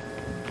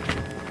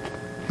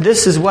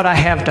 This is what I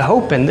have to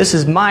hope in. This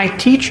is my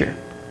teacher.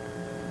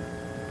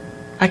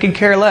 I could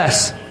care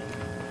less.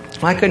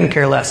 Well, I couldn't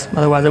care less.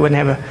 Otherwise, I wouldn't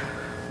have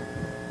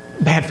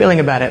a bad feeling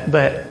about it.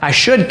 But I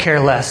should care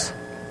less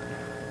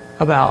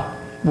about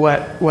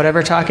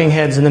whatever talking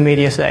heads in the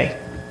media say,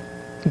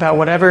 about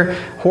whatever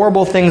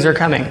horrible things are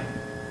coming.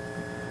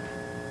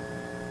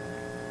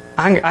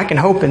 I can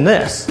hope in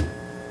this,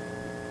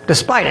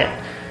 despite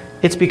it.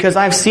 It's because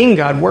I've seen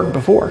God work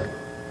before.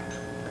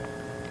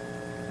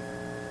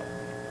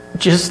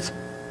 Just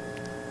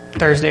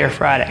Thursday or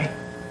Friday,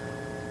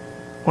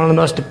 one of the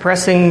most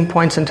depressing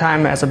points in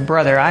time as a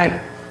brother,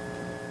 I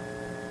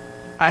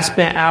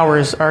spent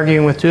hours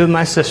arguing with two of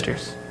my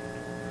sisters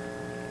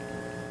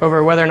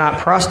over whether or not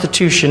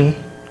prostitution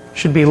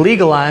should be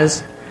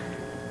legalized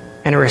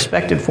and a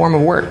respected form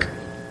of work.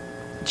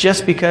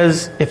 Just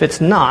because if it's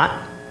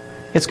not,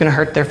 it's going to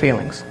hurt their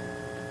feelings.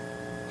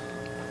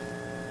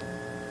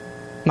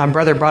 My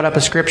brother brought up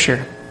a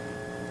scripture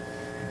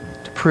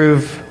to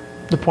prove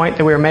the point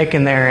that we were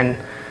making there, and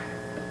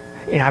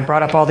I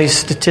brought up all these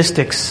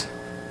statistics.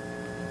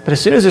 But as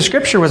soon as the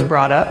scripture was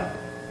brought up,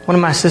 one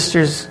of my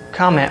sister's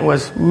comment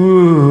was,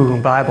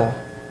 "Ooh, Bible."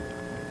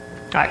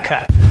 That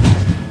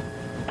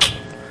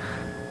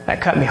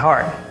cut me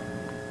hard.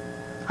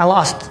 I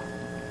lost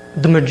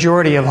the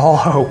majority of all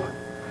hope.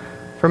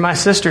 For my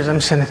sisters,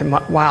 I'm saying,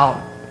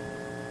 wow,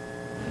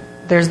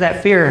 there's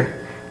that fear.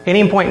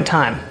 Any point in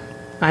time,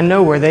 I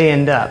know where they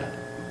end up.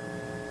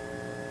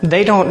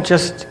 They don't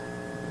just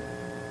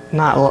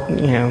not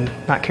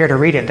care to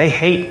read it. They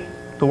hate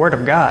the Word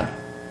of God.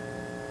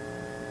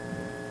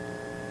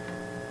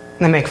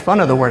 And they make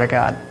fun of the Word of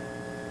God.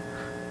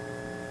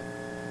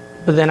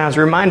 But then I was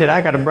reminded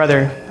I got a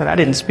brother that I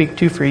didn't speak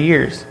to for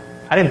years.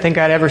 I didn't think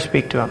I'd ever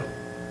speak to him.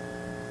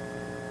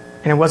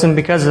 And it wasn't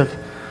because of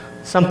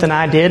something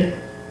I did. It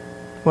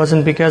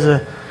wasn't because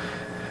of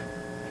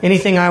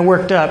anything I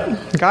worked up.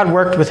 God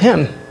worked with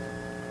him.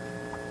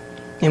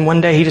 And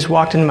one day he just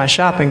walked into my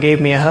shop and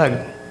gave me a hug.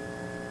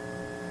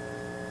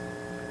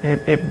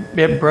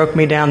 It broke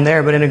me down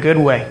there, but in a good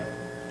way.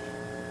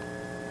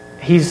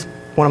 He's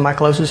one of my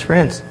closest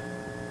friends.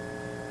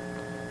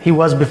 He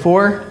was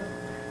before,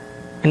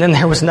 and then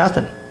there was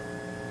nothing.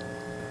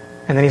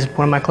 And then he's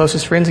one of my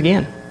closest friends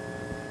again.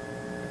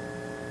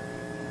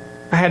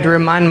 I had to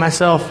remind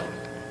myself,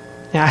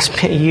 I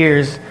spent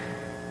years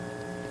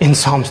in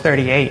Psalms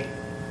 38,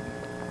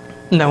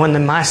 knowing that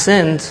my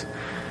sins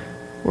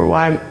were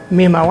why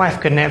me and my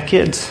wife couldn't have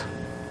kids.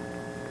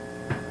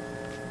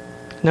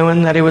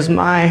 Knowing that it was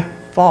my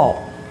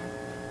fault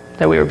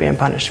that we were being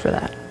punished for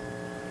that.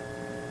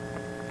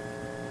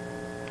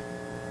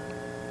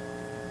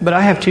 But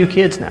I have 2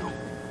 kids now.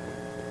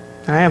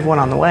 and I have one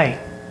on the way.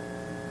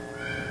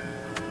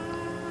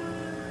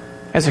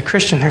 As a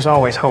Christian, there's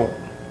always hope.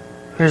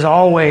 There's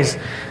always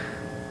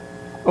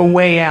a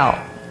way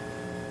out.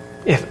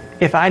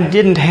 If I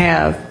didn't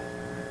have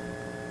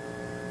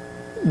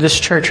this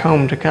church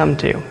home to come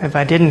to, if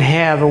I didn't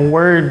have a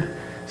word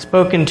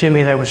spoken to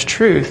me that was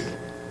truth,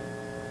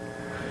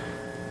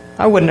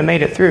 I wouldn't have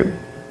made it through.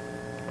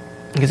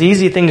 Because the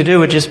easy thing to do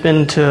would just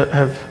been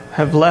to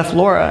have left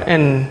Laura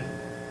and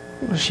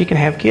she can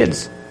have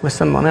kids with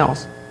someone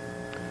else.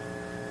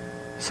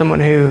 Someone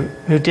who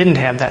didn't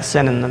have that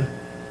sin in them.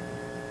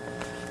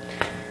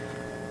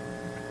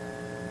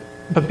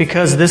 But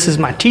because this is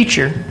my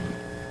teacher,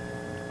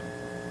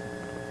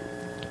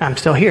 I'm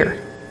still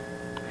here.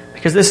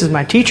 Because this is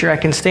my teacher, I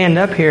can stand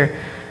up here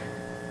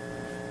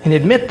and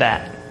admit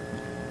that.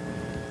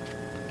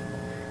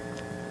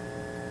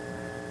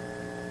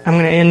 I'm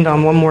going to end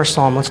on one more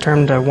psalm. Let's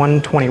turn to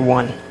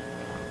 121.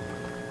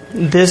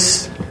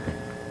 This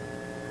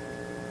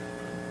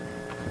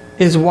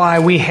is why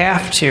we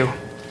have to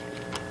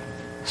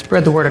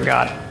spread the word of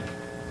God.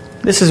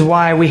 This is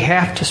why we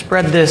have to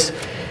spread this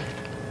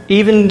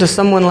even to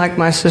someone like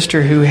my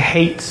sister who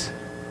hates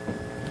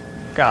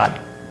God.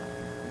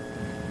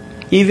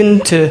 Even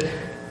to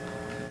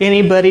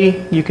anybody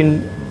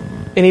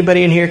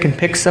in here can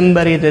pick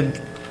somebody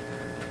that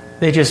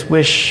they just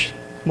wish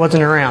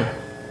wasn't around.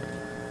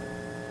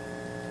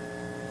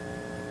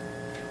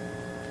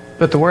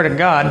 But the Word of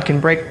God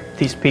can break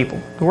these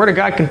people. The Word of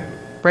God can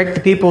break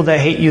the people that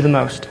hate you the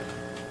most.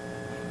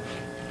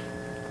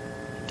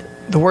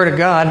 The Word of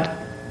God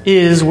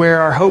is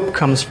where our hope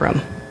comes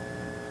from.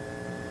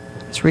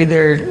 Let's read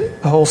the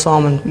whole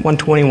Psalm in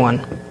 121.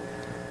 It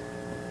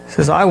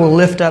says, I will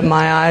lift up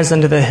my eyes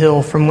unto the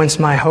hill from whence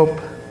my help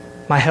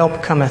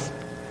cometh.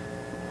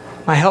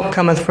 My help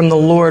cometh from the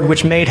Lord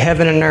which made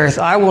heaven and earth.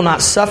 I will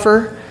not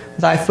suffer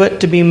thy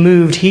foot to be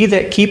moved. He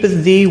that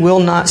keepeth thee will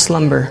not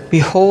slumber.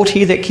 Behold,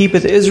 he that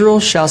keepeth Israel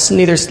shall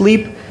neither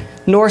sleep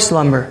nor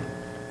slumber.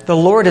 The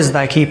Lord is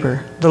thy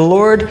keeper. The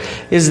Lord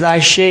is thy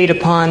shade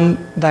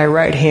upon thy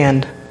right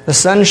hand. The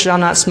sun shall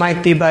not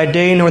smite thee by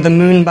day, nor the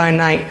moon by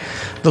night.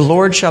 The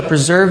Lord shall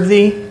preserve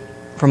thee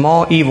from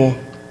all evil.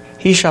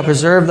 He shall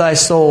preserve thy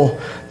soul.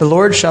 The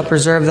Lord shall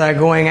preserve thy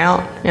going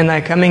out and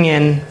thy coming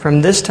in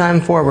from this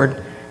time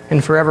forward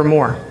and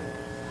forevermore.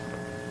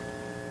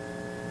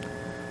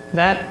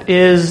 That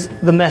is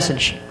the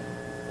message.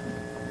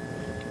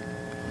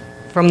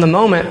 From the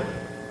moment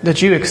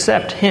that you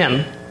accept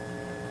Him,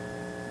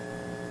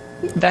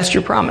 that's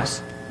your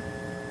promise.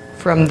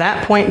 From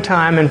that point in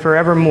time and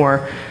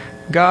forevermore,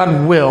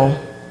 God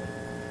will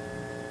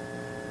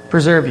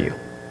preserve you.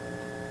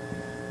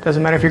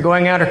 Doesn't matter if you're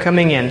going out or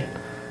coming in.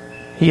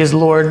 He is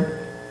Lord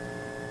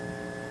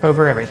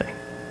over everything.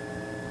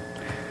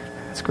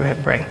 Let's go ahead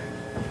and pray.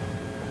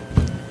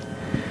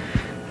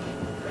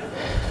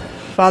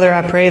 Father,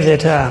 I pray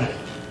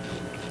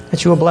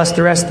that you will bless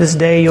the rest of this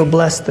day. You'll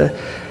bless the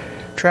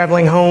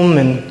traveling home.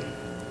 And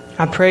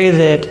I pray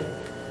that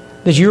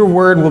your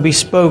word will be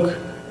spoke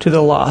to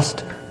the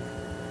lost.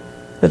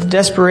 That the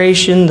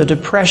desperation, the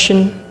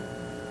depression,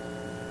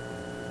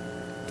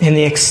 and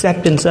the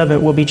acceptance of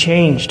it will be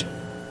changed.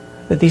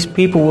 That these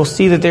people will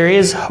see that there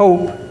is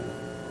hope.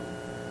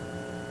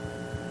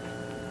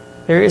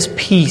 There is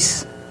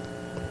peace.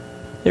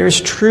 There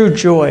is true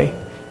joy.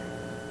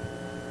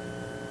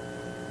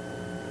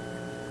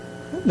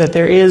 That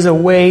there is a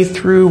way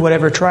through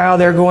whatever trial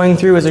they're going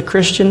through as a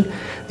Christian.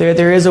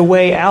 There is a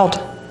way out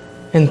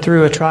and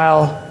through a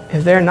trial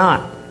if they're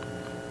not.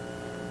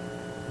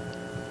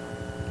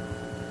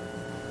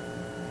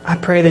 I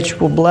pray that you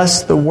will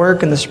bless the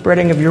work and the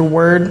spreading of your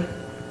word.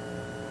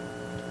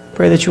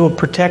 Pray that you will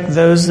protect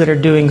those that are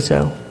doing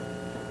so.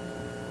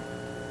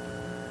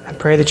 I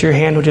pray that your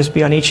hand will just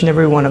be on each and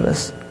every one of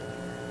us.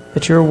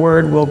 That your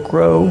word will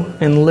grow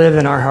and live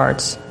in our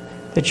hearts.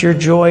 That your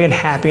joy and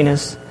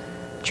happiness,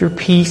 that your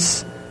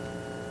peace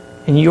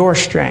and your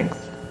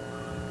strength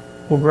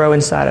will grow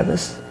inside of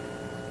us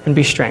and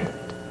be strengthened.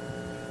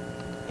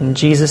 In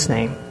Jesus'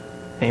 name,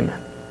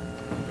 amen.